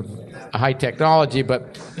sort of high technology,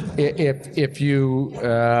 but if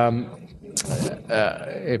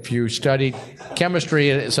you studied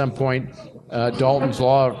chemistry at some point, Dalton's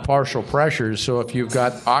law of partial pressures. So if you've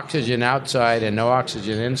got oxygen outside and no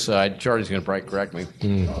oxygen inside, Charlie's going to probably correct me.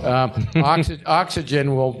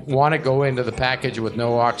 Oxygen will want to go into the package with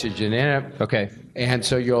no oxygen in it. Okay. And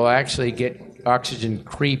so you'll actually get oxygen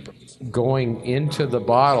creep going into the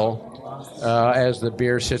bottle as the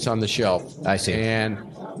beer sits on the shelf. I see. And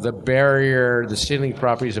the barrier, the sealing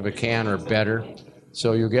properties of a can are better.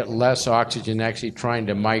 So you'll get less oxygen actually trying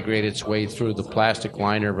to migrate its way through the plastic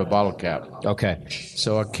liner of a bottle cap. Okay.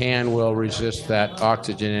 So a can will resist that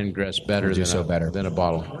oxygen ingress better than a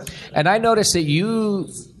bottle. And I noticed that you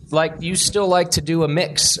you still like to do a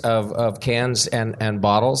mix of cans and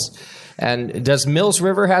bottles. And does Mills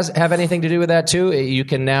River have anything to do with that too? You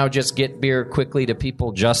can now just get beer quickly to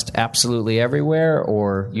people just absolutely everywhere,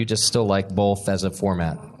 or you just still like both as a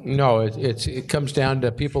format? No, it comes down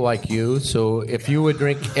to people like you. So if you would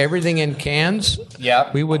drink everything in cans,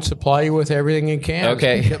 we would supply you with everything in cans.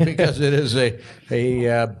 Okay. Because it is a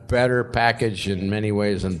better package in many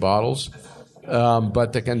ways than bottles.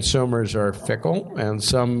 But the consumers are fickle, and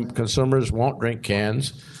some consumers won't drink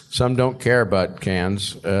cans. Some don't care about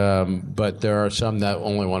cans, but there are some that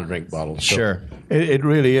only want to drink bottles. So Sure. It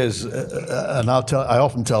really is. And I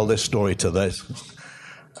often tell this story to this.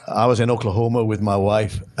 I was in Oklahoma with my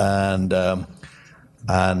wife, and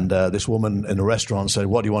this woman in a restaurant said,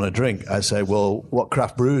 "What do you want to drink?" I said, "Well, what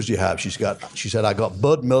craft brews do you have?" She said, "I got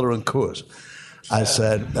Bud, Miller, and Coors." I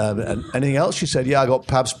said, "Anything else?" She said, "Yeah, I got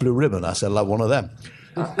Pabst Blue Ribbon." I said, "I'll have one of them."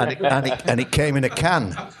 And it came in a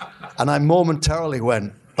can. And I momentarily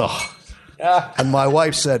went, "Ugh." And my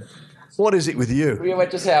wife said, "What is it with you?" What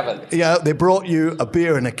just happened? Yeah, they brought you a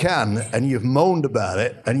beer in a can, and you've moaned about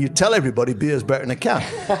it, and you tell everybody beer's better in a can.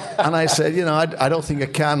 And I said, I don't think a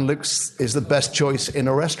can is the best choice in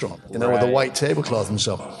a restaurant, with a white tablecloth and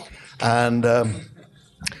so on. And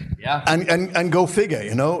and go figure,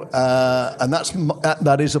 and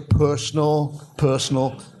that is a personal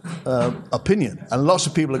opinion, and lots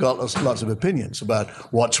of people have got lots of opinions about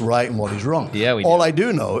what's right and what is wrong. Yeah, we do. All I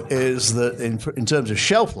do know is that in terms of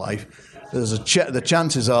shelf life, the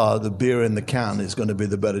chances are the beer in the can is going to be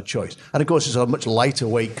the better choice, and of course it's a much lighter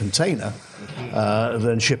weight container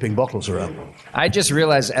than shipping bottles around. I just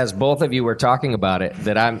realized, as both of you were talking about it,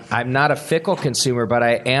 that I'm not a fickle consumer, but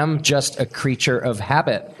I am just a creature of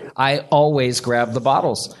habit. I always grab the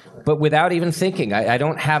bottles, but without even thinking. I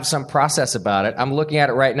don't have some process about it. I'm looking at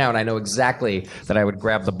it right now, and I know exactly that I would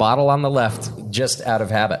grab the bottle on the left just out of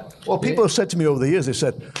habit. Well, people have said to me over the years, they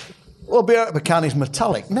said, "Well, beer out of a can is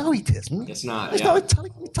metallic." No, it isn't. It's not. It's not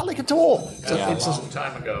metallic at all. It's a long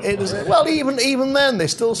time ago. Well, even then, they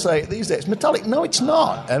still say these days metallic. No, it's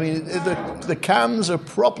not. I mean, the cans are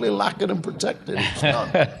properly lacquered and protected. It's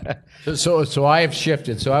not. So I have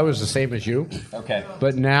shifted. So I was the same as you. Okay.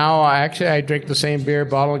 But now I drink the same beer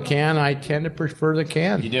bottle and can. I tend to prefer the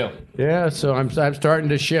can. You do? Yeah. So I'm starting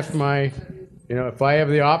to shift my. If I have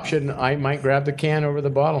the option, I might grab the can over the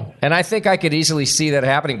bottle. And I think I could easily see that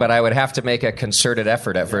happening, but I would have to make a concerted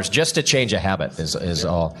effort at first, just to change a habit is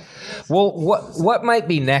all. Well, what might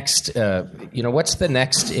be next? What's the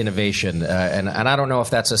next innovation? And I don't know if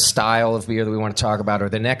that's a style of beer that we want to talk about, or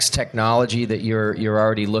the next technology that you're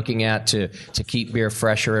already looking at to keep beer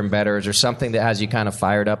fresher and better. Is there something that has you kind of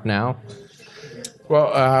fired up now?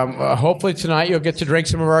 Well, hopefully tonight you'll get to drink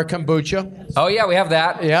some of our kombucha. Oh yeah, we have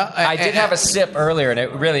that. Yeah, I did have a sip earlier, and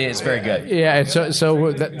it really is very good. Yeah,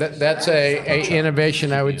 so that's a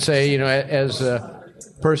innovation, I would say. As a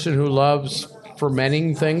person who loves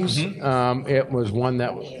fermenting things, it was one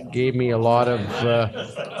that gave me a lot of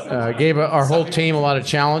gave our whole team a lot of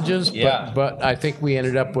challenges. Yeah. But I think we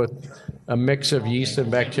ended up with a mix of yeast and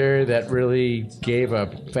bacteria that really gave a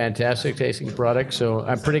fantastic tasting product. So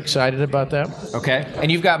I'm pretty excited about that. Okay. And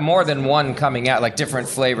you've got more than one coming out, like different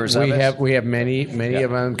flavors of it? We have many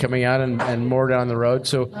of them coming out and more down the road.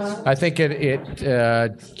 So I think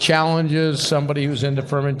it challenges somebody who's into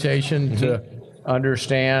fermentation to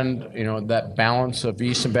understand, that balance of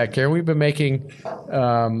yeast and bacteria. We've been making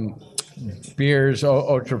beers,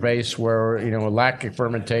 Otravase, where, lactic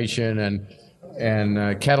fermentation and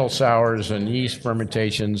kettle sours and yeast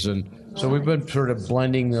fermentations, and so we've been sort of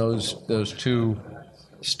blending those two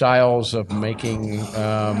styles of making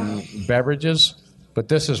beverages. But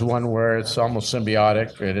this is one where it's almost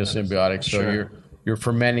symbiotic. It is symbiotic, so Sure. you're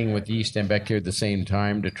fermenting with yeast and bacteria at the same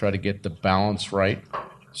time to try to get the balance right.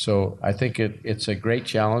 So I think it's a great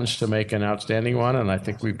challenge to make an outstanding one, and I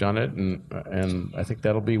think we've done it, and I think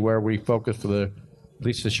that'll be where we focus for at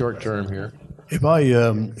least the short term here. If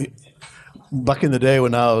I back in the day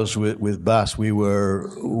when I was with Bass, we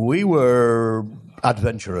were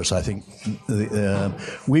adventurous. I think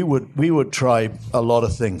we would try a lot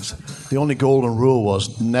of things. The only golden rule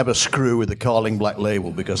was never screw with the Carling Black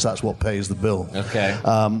Label, because that's what pays the bill. Okay.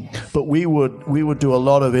 But we would do a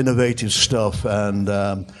lot of innovative stuff and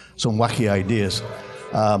some wacky ideas.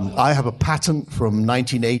 I have a patent from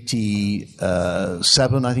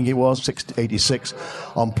 1987, I think it was, 86,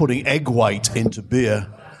 on putting egg white into beer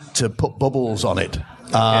to put bubbles on it.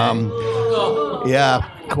 Yeah,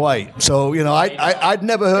 quite. So I'd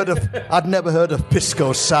never heard of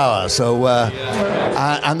pisco sour. So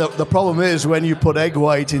and the problem is when you put egg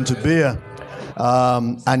white into beer,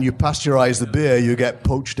 and you pasteurize the beer, you get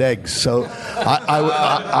poached eggs. So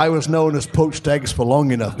I was known as poached eggs for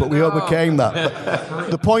long enough, but we overcame that. But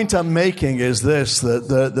the point I'm making is this,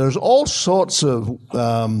 that there's all sorts of,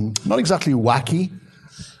 not exactly wacky,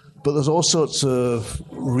 but there's all sorts of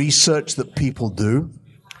research that people do.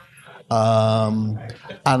 And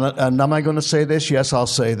am I going to say this? Yes, I'll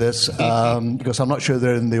say this, because I'm not sure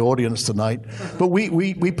they're in the audience tonight. But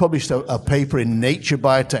we published a paper in Nature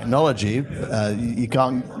Biotechnology, you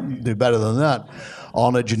can't do better than that,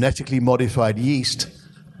 on a genetically modified yeast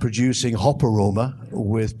producing hop aroma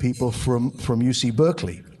with people from UC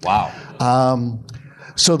Berkeley. Wow.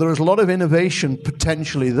 So there is a lot of innovation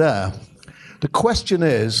potentially there. The question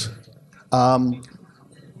is, do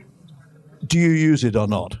you use it or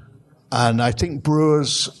not? And I think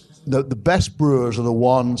brewers, the best brewers are the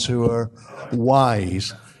ones who are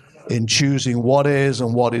wise in choosing what is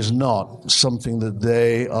and what is not something that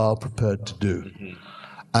they are prepared to do.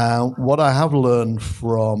 And what I have learned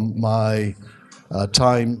from my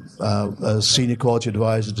time as senior quality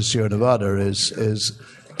advisor to Sierra Nevada is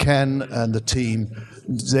Ken and the team,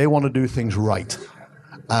 they want to do things right.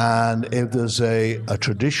 And if there's a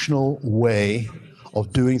traditional way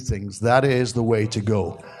of doing things, that is the way to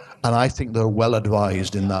go. And I think they're well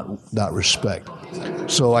advised in that respect.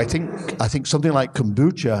 So I think something like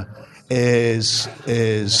kombucha is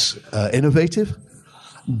innovative,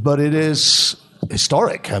 but it is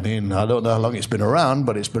historic. I mean, I don't know how long it's been around,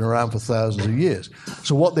 but it's been around for thousands of years.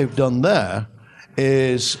 So what they've done there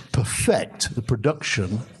is perfect the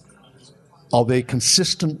production of a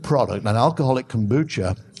consistent product, an alcoholic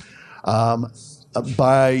kombucha,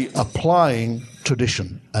 by applying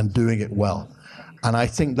tradition and doing it well. And I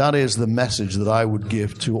think that is the message that I would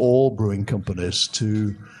give to all brewing companies,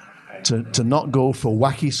 to not go for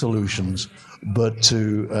wacky solutions, but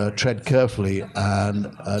to tread carefully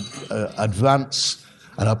and advance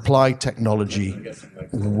and apply technology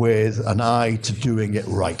with an eye to doing it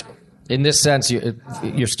right. In this sense,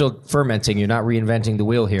 you're still fermenting. You're not reinventing the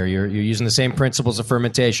wheel here. You're using the same principles of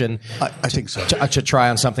fermentation. I think so. To try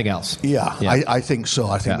on something else. Yeah. I think so.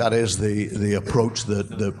 I think that is the approach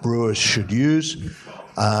that brewers should use.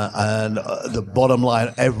 And the bottom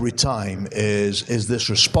line every time is this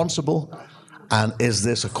responsible, and is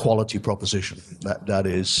this a quality proposition? That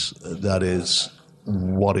is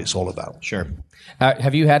what it's all about. Sure.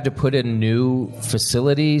 Have you had to put in new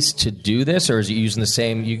facilities to do this, or is it using the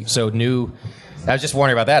same? I was just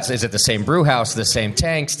wondering about that. So is it the same brew house, the same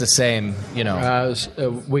tanks, the same?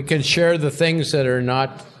 We can share the things that are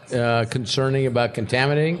not concerning about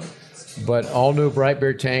contaminating, but all new bright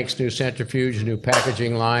beer tanks, new centrifuge, new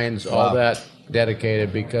packaging lines, all that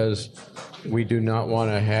dedicated, because we do not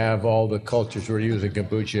want to have all the cultures we're using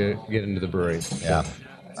kombucha get into the brewery. Yeah.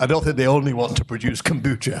 I don't think they only want to produce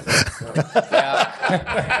kombucha.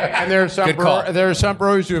 And there are some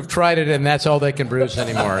brewers who have tried it, and that's all they can produce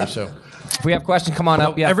anymore. So, if we have questions, come on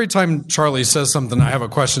up. Yeah. Every time Charlie says something, I have a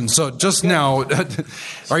question. So just now,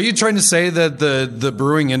 are you trying to say that the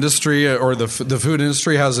brewing industry or the food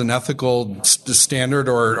industry has an ethical standard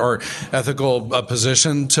or ethical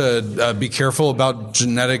position to be careful about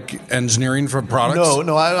genetic engineering for products?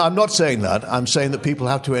 No, I'm not saying that. I'm saying that people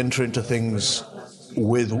have to enter into things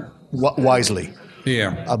wisely.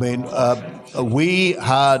 Yeah. I mean, we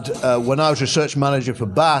had, when I was research manager for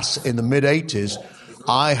BASS in the mid-'80s,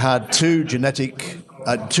 I had two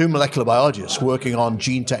molecular biologists working on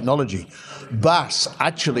gene technology. BASS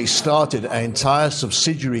actually started an entire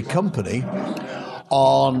subsidiary company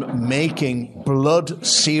on making blood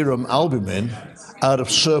serum albumin out of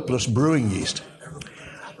surplus brewing yeast.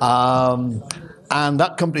 And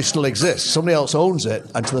that company still exists. Somebody else owns it.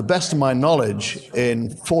 And to the best of my knowledge, in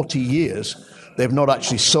 40 years, they've not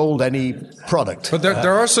actually sold any product. But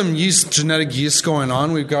there are some genetic yeast going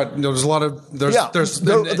on. There's a lot of, there are. This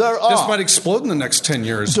might explode in the next 10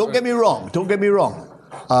 years. Don't get me wrong. The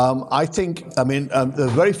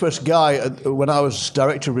very first guy, when I was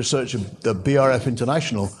director of research at the BRF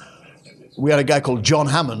International, we had a guy called John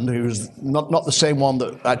Hammond, who was not the same one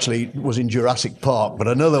that actually was in Jurassic Park, but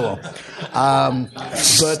another one.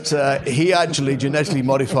 But he actually genetically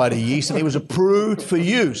modified a yeast, and it was approved for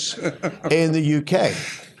use in the UK.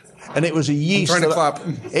 And it was a yeast.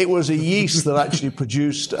 It was a yeast that actually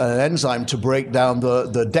produced an enzyme to break down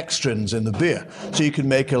the dextrins in the beer, so you can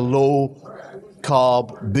make a low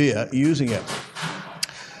carb beer using it.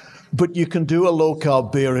 But you can do a low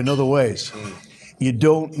carb beer in other ways. You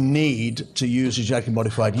don't need to use a genetically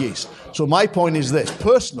modified yeast. So my point is this.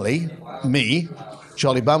 Personally, me,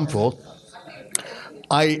 Charlie Bamforth,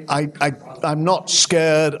 I'm not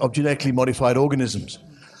scared of genetically modified organisms.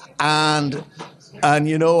 And And,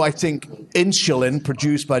 you know, I think insulin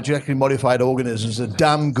produced by genetically modified organisms is a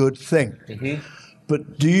damn good thing. Mm-hmm.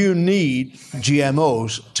 But do you need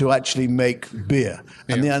GMOs to actually make beer?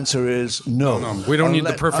 And the answer is no. No. We don't need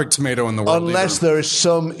the perfect tomato in the world. Unless there is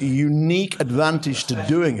some unique advantage to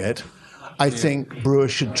doing it, I think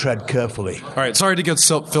brewers should tread carefully. All right, sorry to get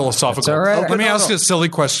philosophical. It's all right. Let me ask you a silly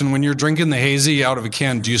question. When you're drinking the hazy out of a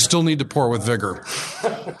can, do you still need to pour with vigor?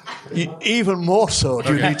 Even more so,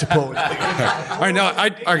 do you need to pour with vigor. All right, now,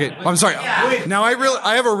 I'm sorry. Now,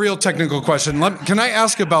 I have a real technical question. Can I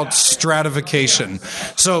ask about stratification?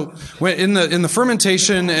 So, in the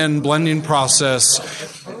fermentation and blending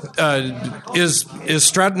process, is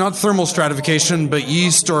not thermal stratification, but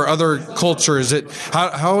yeast or other culture? Is it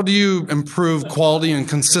how do you improve quality and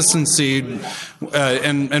consistency,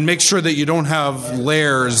 and make sure that you don't have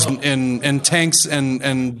layers in tanks and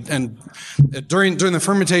during the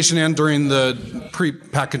fermentation and during the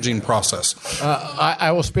pre-packaging process?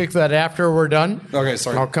 I will speak to that after we're done. Okay,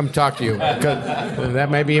 sorry. I'll come talk to you. That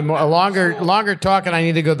may be a longer talk, and I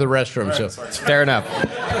need to go to the restroom. So Fair enough.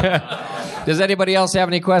 Does anybody else have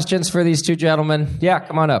any questions for these two gentlemen? Yeah,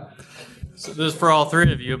 come on up. So this is for all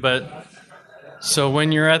three of you, but so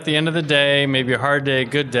when you're at the end of the day, maybe a hard day,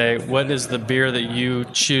 good day, what is the beer that you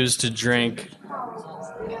choose to drink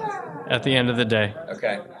at the end of the day?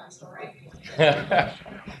 Okay.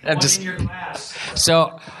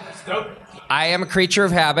 So I am a creature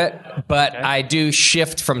of habit, but I do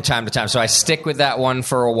shift from time to time. So I stick with that one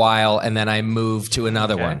for a while, and then I move to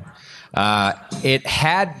another one. It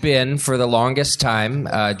had been for the longest time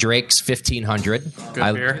Drake's 1500.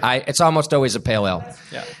 Good beer. It's almost always a pale ale.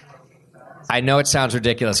 Yeah. I know it sounds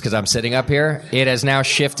ridiculous because I'm sitting up here. It has now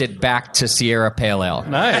shifted back to Sierra Pale Ale.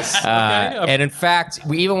 Nice. Okay. And in fact,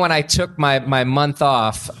 even when I took my month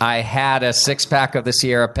off, I had a 6-pack of the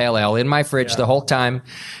Sierra Pale Ale in my fridge the whole time,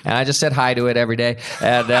 and I just said hi to it every day.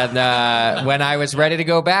 And then when I was ready to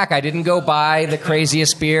go back, I didn't go buy the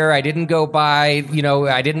craziest beer. I didn't go buy,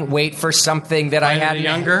 I didn't wait for something that I had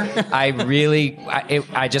younger.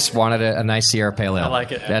 I just wanted a nice Sierra Pale Ale. I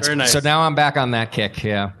like it. Very nice. So now I'm back on that kick.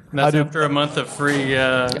 Yeah. That's after a month of free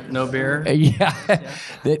no beer?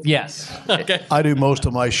 Yes. Okay. I do most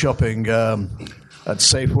of my shopping at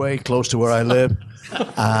Safeway, close to where I live.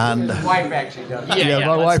 And his wife actually does.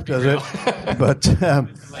 My wife does it. But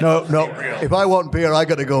no. If I want beer, I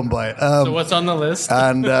got to go and buy it. So what's on the list?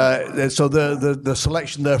 And so the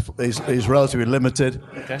selection there is relatively limited.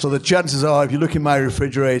 Okay. So the chances are, if you look in my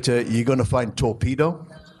refrigerator, you're going to find Torpedo.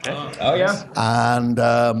 Okay. Oh yeah. And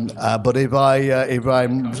but if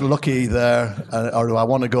I'm lucky there, or do I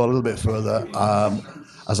want to go a little bit further,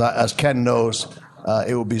 as Ken knows,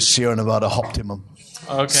 it will be Sierra Nevada Optimum.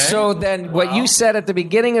 Okay. So then, what you said at the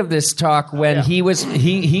beginning of this talk, when he was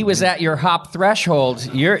at your hop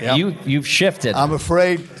threshold, you've shifted. I'm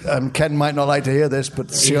afraid Ken might not like to hear this, but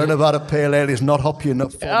Sierra Nevada Pale Ale is not hoppy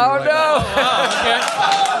enough for me. Oh no!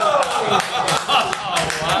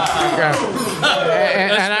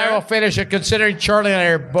 And I will finish it. Considering Charlie and I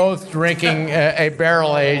are both drinking a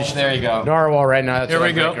barrel-aged Narwhal right now. That's Here what we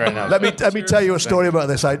I'm go. drinking right now. Let me tell you a story about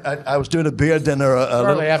this. I was doing a beer dinner.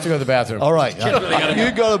 Charlie, I have to go to the bathroom. All right.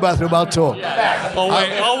 You go to the bathroom. I'll talk.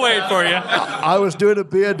 I'll wait for you. I was doing a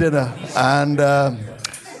beer dinner, and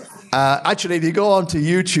actually, if you go onto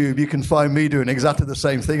YouTube, you can find me doing exactly the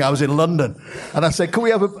same thing. I was in London, and I said, "Can we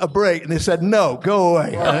have a break?" And they said, "No, go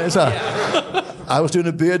away." I was doing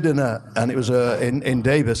a beer dinner, and it was in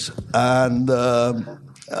Davis, and there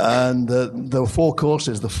were 4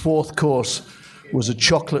 courses. The 4th course was a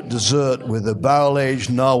chocolate dessert with a barrel-aged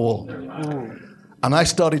narwhal. And I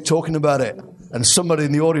started talking about it, and somebody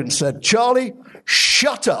in the audience said, "Charlie,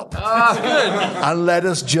 shut up and let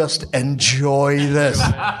us just enjoy this."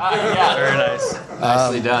 Very nice.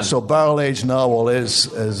 Nicely done. So barrel-aged narwhal is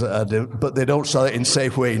but they don't sell it in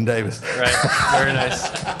Safeway in Davis. Right. Very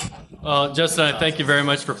nice. Well, Justin, I thank you very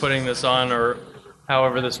much for putting this on, or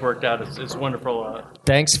however this worked out. It's wonderful.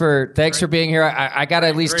 Thanks for being here. I got to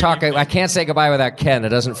at least talk. I can't say goodbye without Ken. It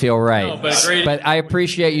doesn't feel right. No, but I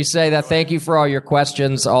appreciate you say that. Thank you for all your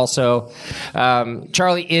questions. Also,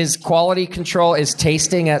 Charlie, is quality control, is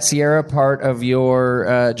tasting at Sierra part of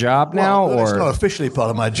your job now? Well, it's not officially part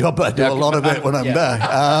of my job, but I do a lot of it when I'm back.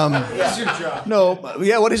 What's your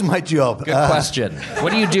job? What is my job? Good question.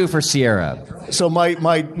 What do you do for Sierra? So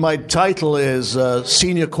my title is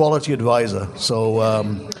Senior Quality Advisor. So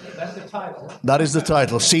That's the title. that is the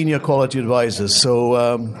title, Senior Quality Advisor. So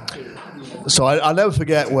I'll never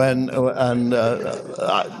forget when, and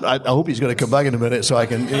I hope he's going to come back in a minute so he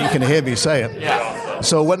can hear me say it. Yeah.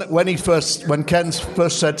 So when Ken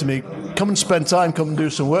first said to me, "Come and spend time, come and do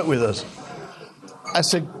some work with us," I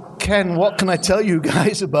said, Ken, what can I tell you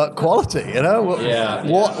guys about quality? You know,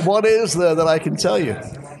 what is there that I can tell you?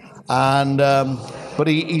 And but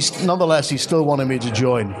he's nonetheless he still wanted me to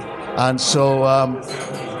join, and so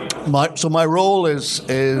my role is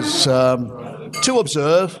to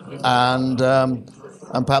observe and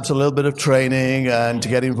perhaps a little bit of training and to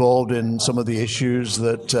get involved in some of the issues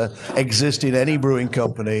that exist in any brewing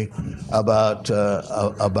company about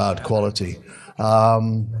quality.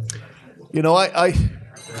 You know,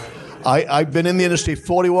 I've been in the industry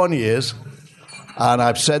 41 years, and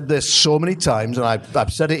I've said this so many times, and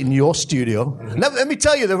I've said it in your studio. Let me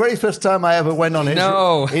tell you, the very first time I ever went on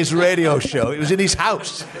his radio show, it was in his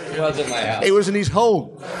house. It wasn't my house. It was in his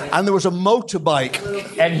home, and there was a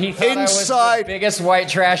motorbike. And he thought inside, I was the biggest white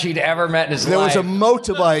trash he'd ever met in his there life. was a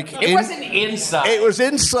motorbike. It wasn't inside. It was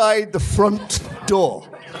inside the front door.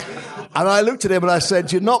 And I looked at him and I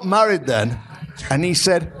said, "You're not married then?" And he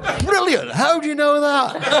said, "Brilliant! How do you know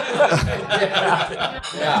that?"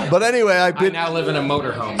 Yeah. But anyway, I now live in a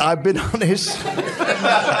motorhome. I've been on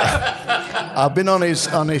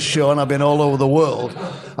his show, and I've been all over the world,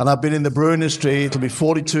 and I've been in the brew industry. It'll be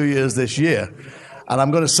 42 years this year, and I'm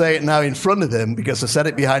going to say it now in front of him because I said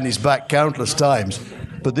it behind his back countless times.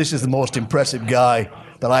 But this is the most impressive guy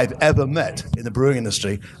that I've ever met in the brewing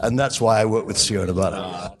industry, and that's why I work with Sierra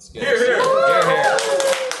Nevada. Hear, hear. Hear, hear.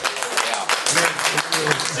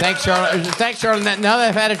 Thanks, Charlie. Thanks, Charlie. Now that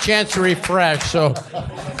I've had a chance to refresh, so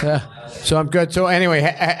I'm good. So anyway,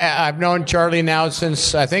 I've known Charlie now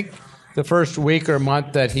since I think the first week or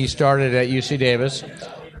month that he started at UC Davis,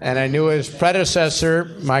 and I knew his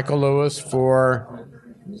predecessor, Michael Lewis, for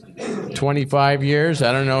 25 years.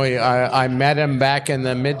 I don't know. I met him back in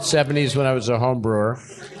the mid-'70s when I was a home brewer.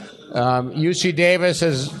 UC Davis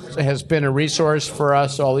has been a resource for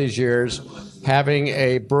us all these years. Having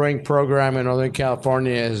a brewing program in Northern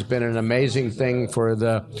California has been an amazing thing for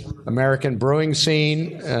the American brewing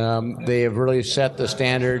scene. They have really set the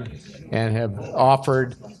standard and have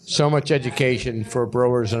offered so much education for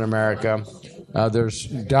brewers in America. There's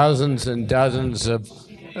dozens and dozens of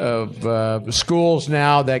schools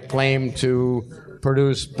now that claim to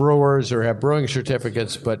produce brewers or have brewing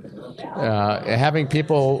certificates, but having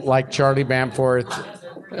people like Charlie Bamforth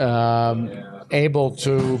able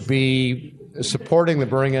to be supporting the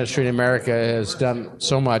brewing industry in America has done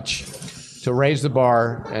so much to raise the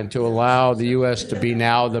bar and to allow the U.S. to be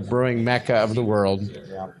now the brewing mecca of the world.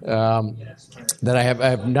 That I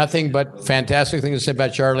have nothing but fantastic things to say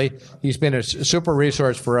about Charlie. He's been a super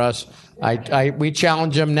resource for us. We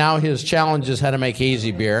challenge him now. His challenge is how to make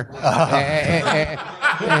hazy beer. And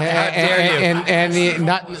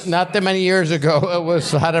not that many years ago it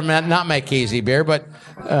was how to not make hazy beer. But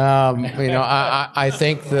I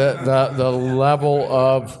think the level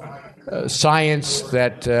of science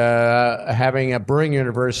that having a brewing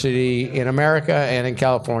university in America and in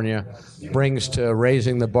California brings to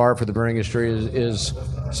raising the bar for the brewing industry is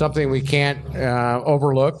something we can't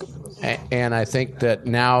overlook. And I think that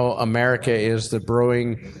now America is the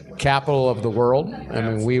brewing capital of the world. I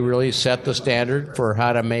mean, we really set the standard for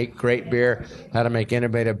how to make great beer, how to make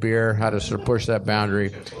innovative beer, how to sort of push that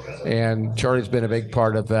boundary. And Charlie's been a big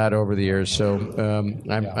part of that over the years. So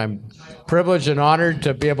I'm privileged and honored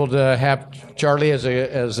to be able to have Charlie as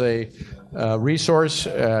a resource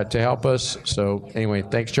to help us. So anyway,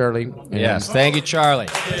 thanks, Charlie. And yes, thank you, Charlie.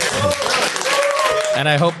 And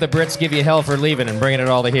I hope the Brits give you hell for leaving and bringing it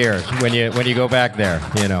all to here when you go back there.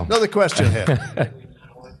 You know. Another question here.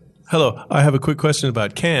 Hello, I have a quick question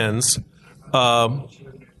about cans. I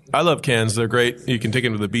love cans; they're great. You can take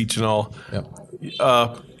them to the beach and all. Yep.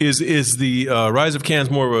 Is the rise of cans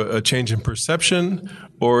more of a change in perception,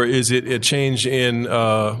 or is it a change in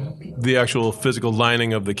the actual physical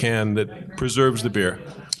lining of the can that preserves the beer,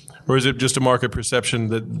 or is it just a market perception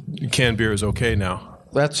that canned beer is okay now?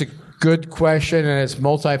 That's a good question, and it's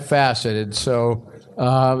multifaceted. So,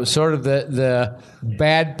 sort of the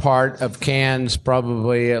bad part of cans,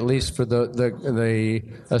 probably at least for the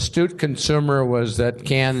astute consumer, was that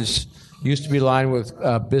cans used to be lined with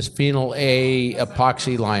bisphenol A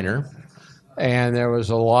epoxy liner, and there was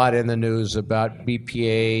a lot in the news about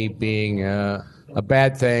BPA being a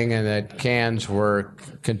bad thing, and that cans were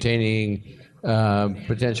containing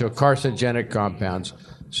potential carcinogenic compounds.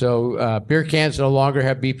 So beer cans no longer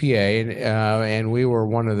have BPA, and we were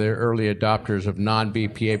one of the early adopters of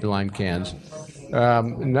non-BPA lined cans.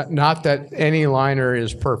 Not that any liner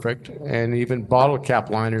is perfect, and even bottle cap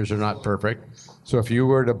liners are not perfect. So if you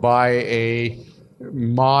were to buy a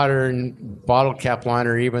modern bottle cap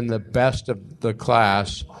liner, even the best of the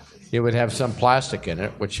class, it would have some plastic in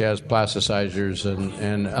it, which has plasticizers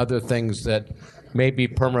and other things that maybe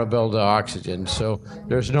permeable to oxygen. So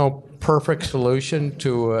there's no perfect solution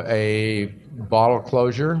to a bottle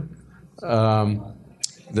closure.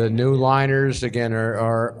 The new liners, again,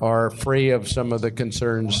 are free of some of the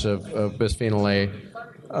concerns of bisphenol A.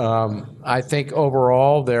 I think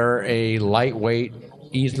overall they're a lightweight,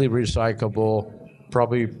 easily recyclable,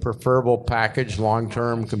 probably preferable package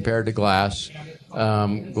long-term compared to glass.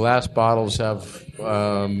 Glass bottles have,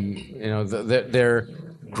 they're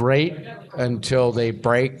great until they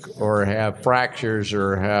break or have fractures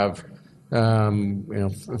or have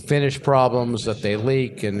finish problems that they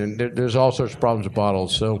leak, and there's all sorts of problems with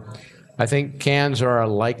bottles. So I think cans are a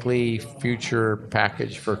likely future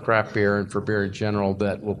package for craft beer and for beer in general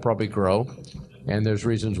that will probably grow, and there's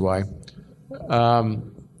reasons why.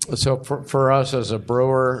 So for us as a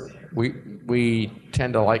brewer, we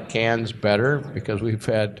tend to like cans better because we've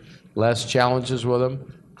had less challenges with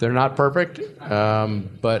them. They're not perfect,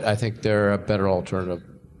 but I think they're a better alternative.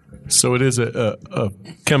 So it is a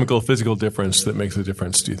chemical, physical difference that makes a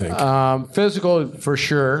difference, do you think? Physical, for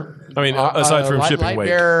sure. I mean, aside from shipping light weight.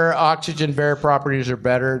 beer, oxygen bear properties are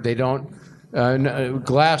better. They don't.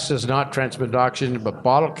 Glass does not transmit oxygen, but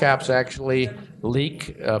bottle caps actually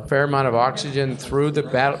leak a fair amount of oxygen through the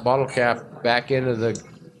bottle cap back into the.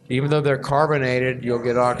 Even though they're carbonated, you'll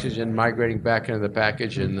get oxygen migrating back into the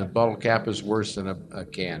package, and the bottle cap is worse than a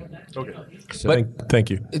can. Okay. So, Thank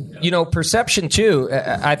you. Perception too.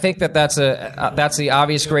 I think that's the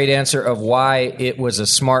obvious great answer of why it was a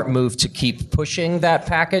smart move to keep pushing that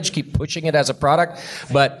package, keep pushing it as a product,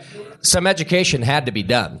 but some education had to be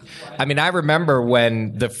done. I mean, I remember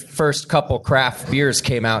when the first couple craft beers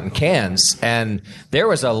came out in cans, and there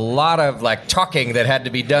was a lot of talking that had to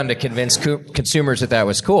be done to convince consumers that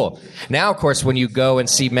was cool. Now, of course, when you go and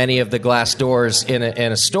see many of the glass doors in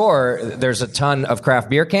a store, there's a ton of craft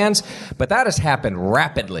beer cans, but that has happened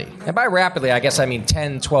rapidly. And by rapidly, I guess I mean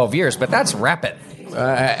 10, 12 years, but that's rapid.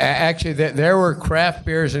 Actually, there were craft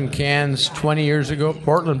beers in cans 20 years ago.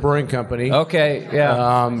 Portland Brewing Company. Okay,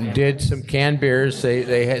 yeah. Did some canned beers.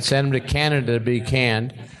 They had sent them to Canada to be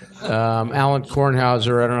canned. Alan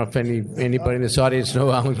Kornhauser, I don't know if anybody in this audience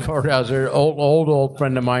know Alan Kornhauser, old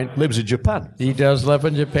friend of mine. Lives in Japan. He does live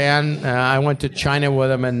in Japan. I went to China with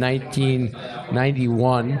him in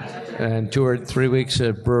 1991 and toured 3 weeks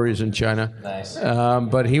at breweries in China. Nice.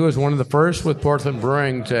 But he was one of the first with Portland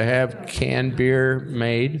Brewing to have canned beer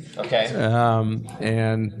made. Okay.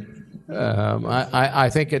 I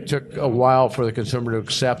think it took a while for the consumer to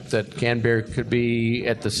accept that canned beer could be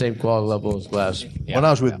at the same quality level as glass. Yeah. When I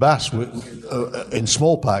was with Bass in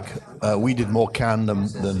small pack, we did more can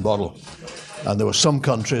than bottle. And there were some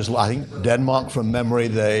countries, I think Denmark from memory,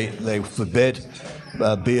 they forbid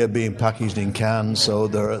beer being packaged in cans. So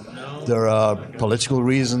there are political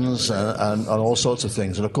reasons and all sorts of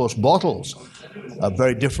things. And of course, bottles are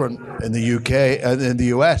very different in the UK and in the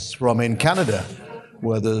US from in Canada,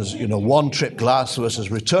 where there's one-trip glass versus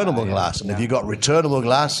returnable glass. And if you got returnable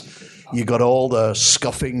glass, you got all the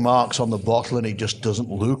scuffing marks on the bottle, and it just doesn't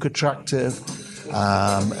look attractive.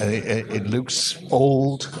 It looks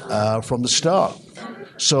old from the start.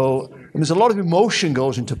 So there's a lot of emotion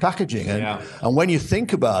goes into packaging, and when you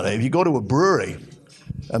think about it, if you go to a brewery,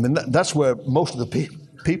 I mean that's where most of the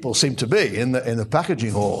people seem to be in the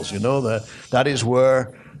packaging halls. That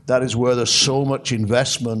is where there's so much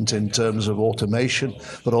investment in terms of automation,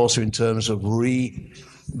 but also in terms of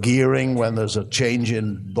re-gearing when there's a change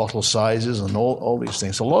in bottle sizes and all these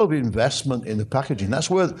things. A lot of investment in the packaging. That's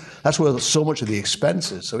where so much of the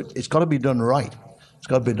expense is. So it's got to be done right. It's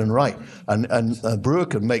got to be done right. And a brewer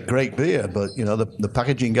can make great beer, but the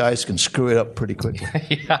packaging guys can screw it up pretty quickly.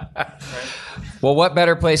 Yeah. Well, what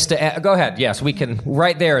better place to go ahead? Yes, we can.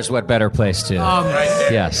 Right there is what better place to. Right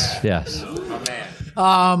there. Yes.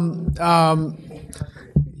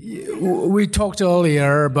 We talked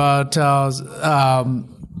earlier about I'm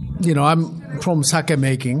from sake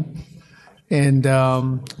making, and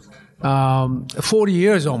 40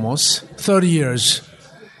 years almost 30 years.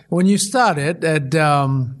 When you started and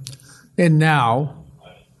now,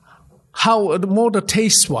 how more the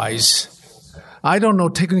taste wise, I don't know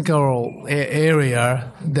technical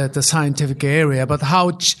area, that the scientific area, but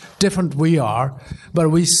how different we are. But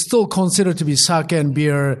we still consider to be sake and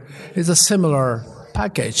beer is a similar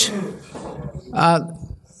package.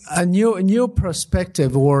 In your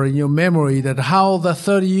perspective or in your memory, that how the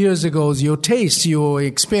 30 years ago your taste you were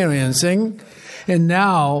experiencing, and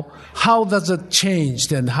now, how does it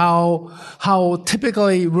change? And how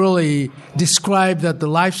typically really describe that the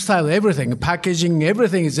lifestyle, everything, packaging,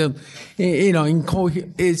 everything is,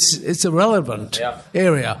 it's a relevant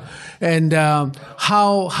area. And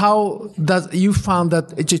how does you found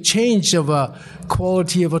that it's a change of a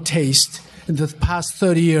quality of a taste in the past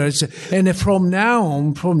 30 years, and from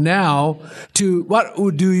now to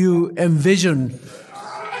what do you envision?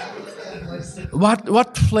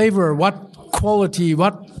 What flavor, what quality,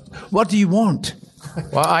 what do you want?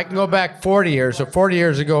 Well, I can go back 40 years. So 40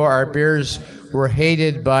 years ago, our beers were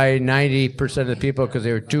hated by 90% of the people because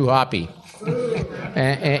they were too hoppy.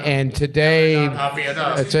 And today,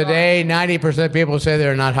 90% of people say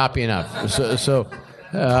they're not hoppy enough. So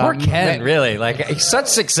poor Ken, really. Like, such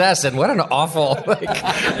success, and what an awful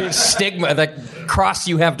stigma, the cross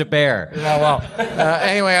you have to bear.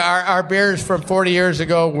 Anyway, our beers from 40 years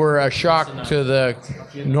ago were a shock to the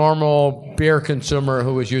normal beer consumer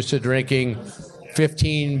who was used to drinking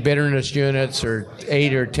 15 bitterness units or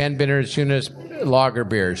 8 or 10 bitterness units lager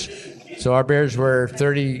beers. So our beers were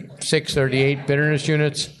 36, 38 bitterness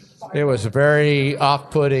units. It was very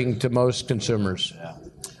off-putting to most consumers.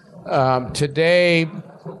 Today,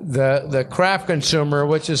 the craft consumer,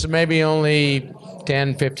 which is maybe only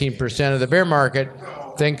 10, 15% of the beer market,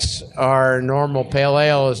 thinks our normal pale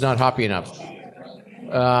ale is not hoppy enough.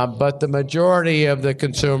 But the majority of the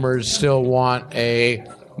consumers still want a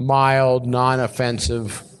mild,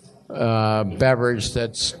 non-offensive beverage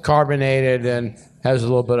that's carbonated and has a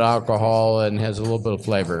little bit of alcohol and has a little bit of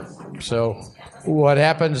flavor. So what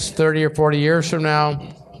happens 30 or 40 years from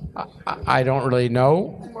now, I don't really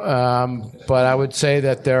know. But I would say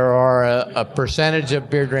that there are a percentage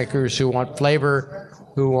of beer drinkers who want flavor,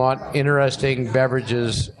 who want interesting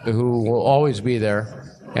beverages, who will always be there.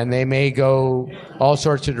 And they may go all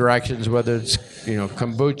sorts of directions, whether it's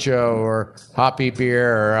kombucha or hoppy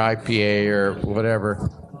beer or IPA or whatever.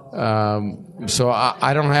 So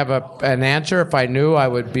I don't have an answer. If I knew, I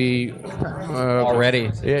would be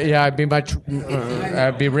already. Yeah, I'd be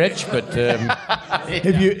I'd be rich. But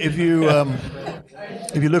if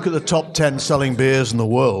you look at the top 10 selling beers in the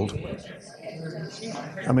world,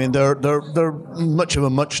 I mean they're much of a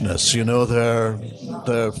muchness.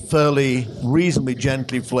 They're fairly reasonably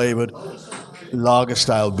gently flavored lager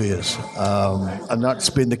style beers, and that's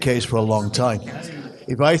been the case for a long time.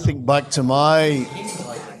 If I think back to my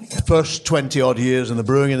first 20-odd years in the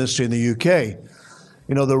brewing industry in the UK,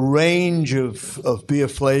 the range of beer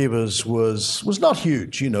flavors was not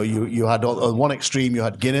huge. You had on one extreme you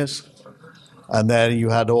had Guinness, and then you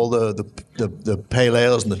had all the pale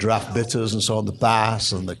ales and the draft bitters and so on, the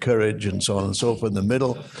Bass and the Courage and so on and so forth in the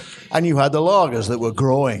middle, and you had the lagers that were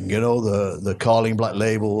growing, the Carling Black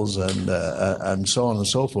Labels and so on and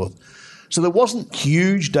so forth. So there wasn't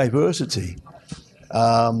huge diversity.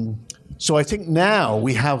 So I think now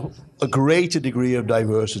we have a greater degree of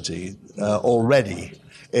diversity already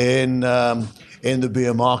in the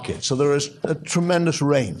beer market. So there is a tremendous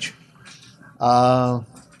range.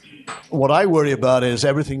 What I worry about is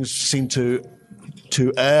everything seemed to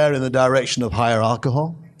err in the direction of higher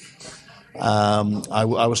alcohol. I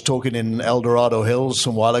was talking in El Dorado Hills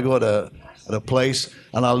some while ago at a place,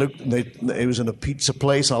 and I looked. It was in a pizza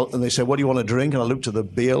place, and they said, "What do you want to drink?" And I looked at the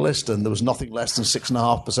beer list, and there was nothing less than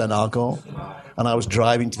 6.5% alcohol. And I was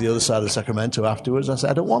driving to the other side of Sacramento afterwards. I said,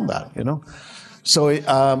 "I don't want that," So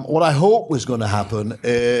what I hope was going to happen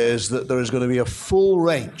is that there is going to be a full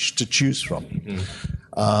range to choose from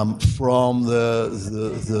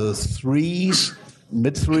the threes,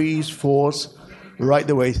 mid threes, fours, right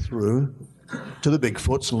the way through to the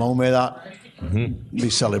Bigfoots. Long may that be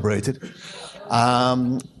celebrated.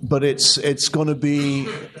 But it's going to be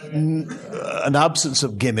an absence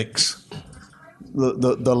of gimmicks.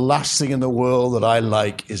 The last thing in the world that I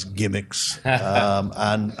like is gimmicks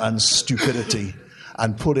and stupidity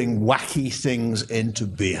and putting wacky things into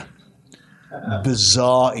beer,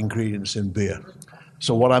 bizarre ingredients in beer.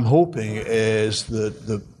 So what I'm hoping is that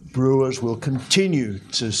the brewers will continue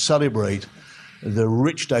to celebrate the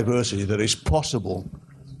rich diversity that is possible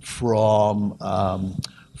from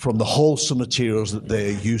the wholesome materials that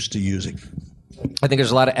they're used to using. I think there's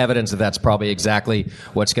a lot of evidence that that's probably exactly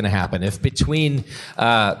what's going to happen. If between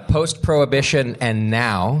post-Prohibition and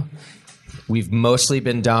now, we've mostly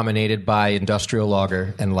been dominated by industrial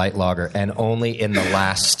lager and light lager, and only in the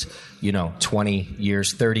last 20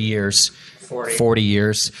 years, 30 years, 40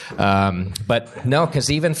 years. But no, because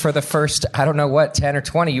even for the first, 10 or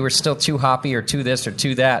 20, you were still too hoppy or too this or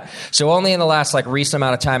too that. So only in the last recent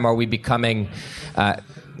amount of time are we becoming, I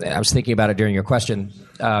was thinking about it during your question,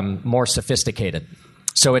 more sophisticated.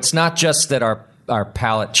 So it's not just that our our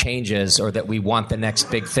palate changes or that we want the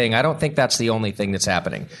next big thing. I don't think that's the only thing that's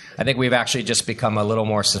happening. I think we've actually just become a little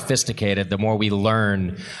more sophisticated the more we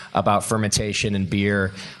learn about fermentation and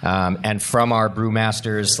beer, and from our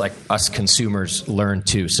brewmasters, like us consumers, learn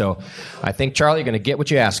too. So I think, Charlie, you're going to get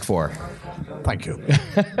what you ask for. Thank you.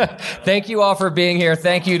 Thank you all for being here.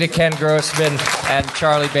 Thank you to Ken Grossman and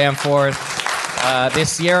Charlie Bamforth. The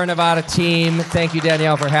Sierra Nevada team, thank you,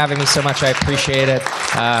 Danielle, for having me so much. I appreciate it.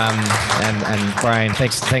 And Brian,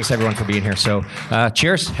 thanks everyone for being here. So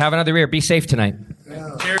cheers. Have another beer. Be safe tonight.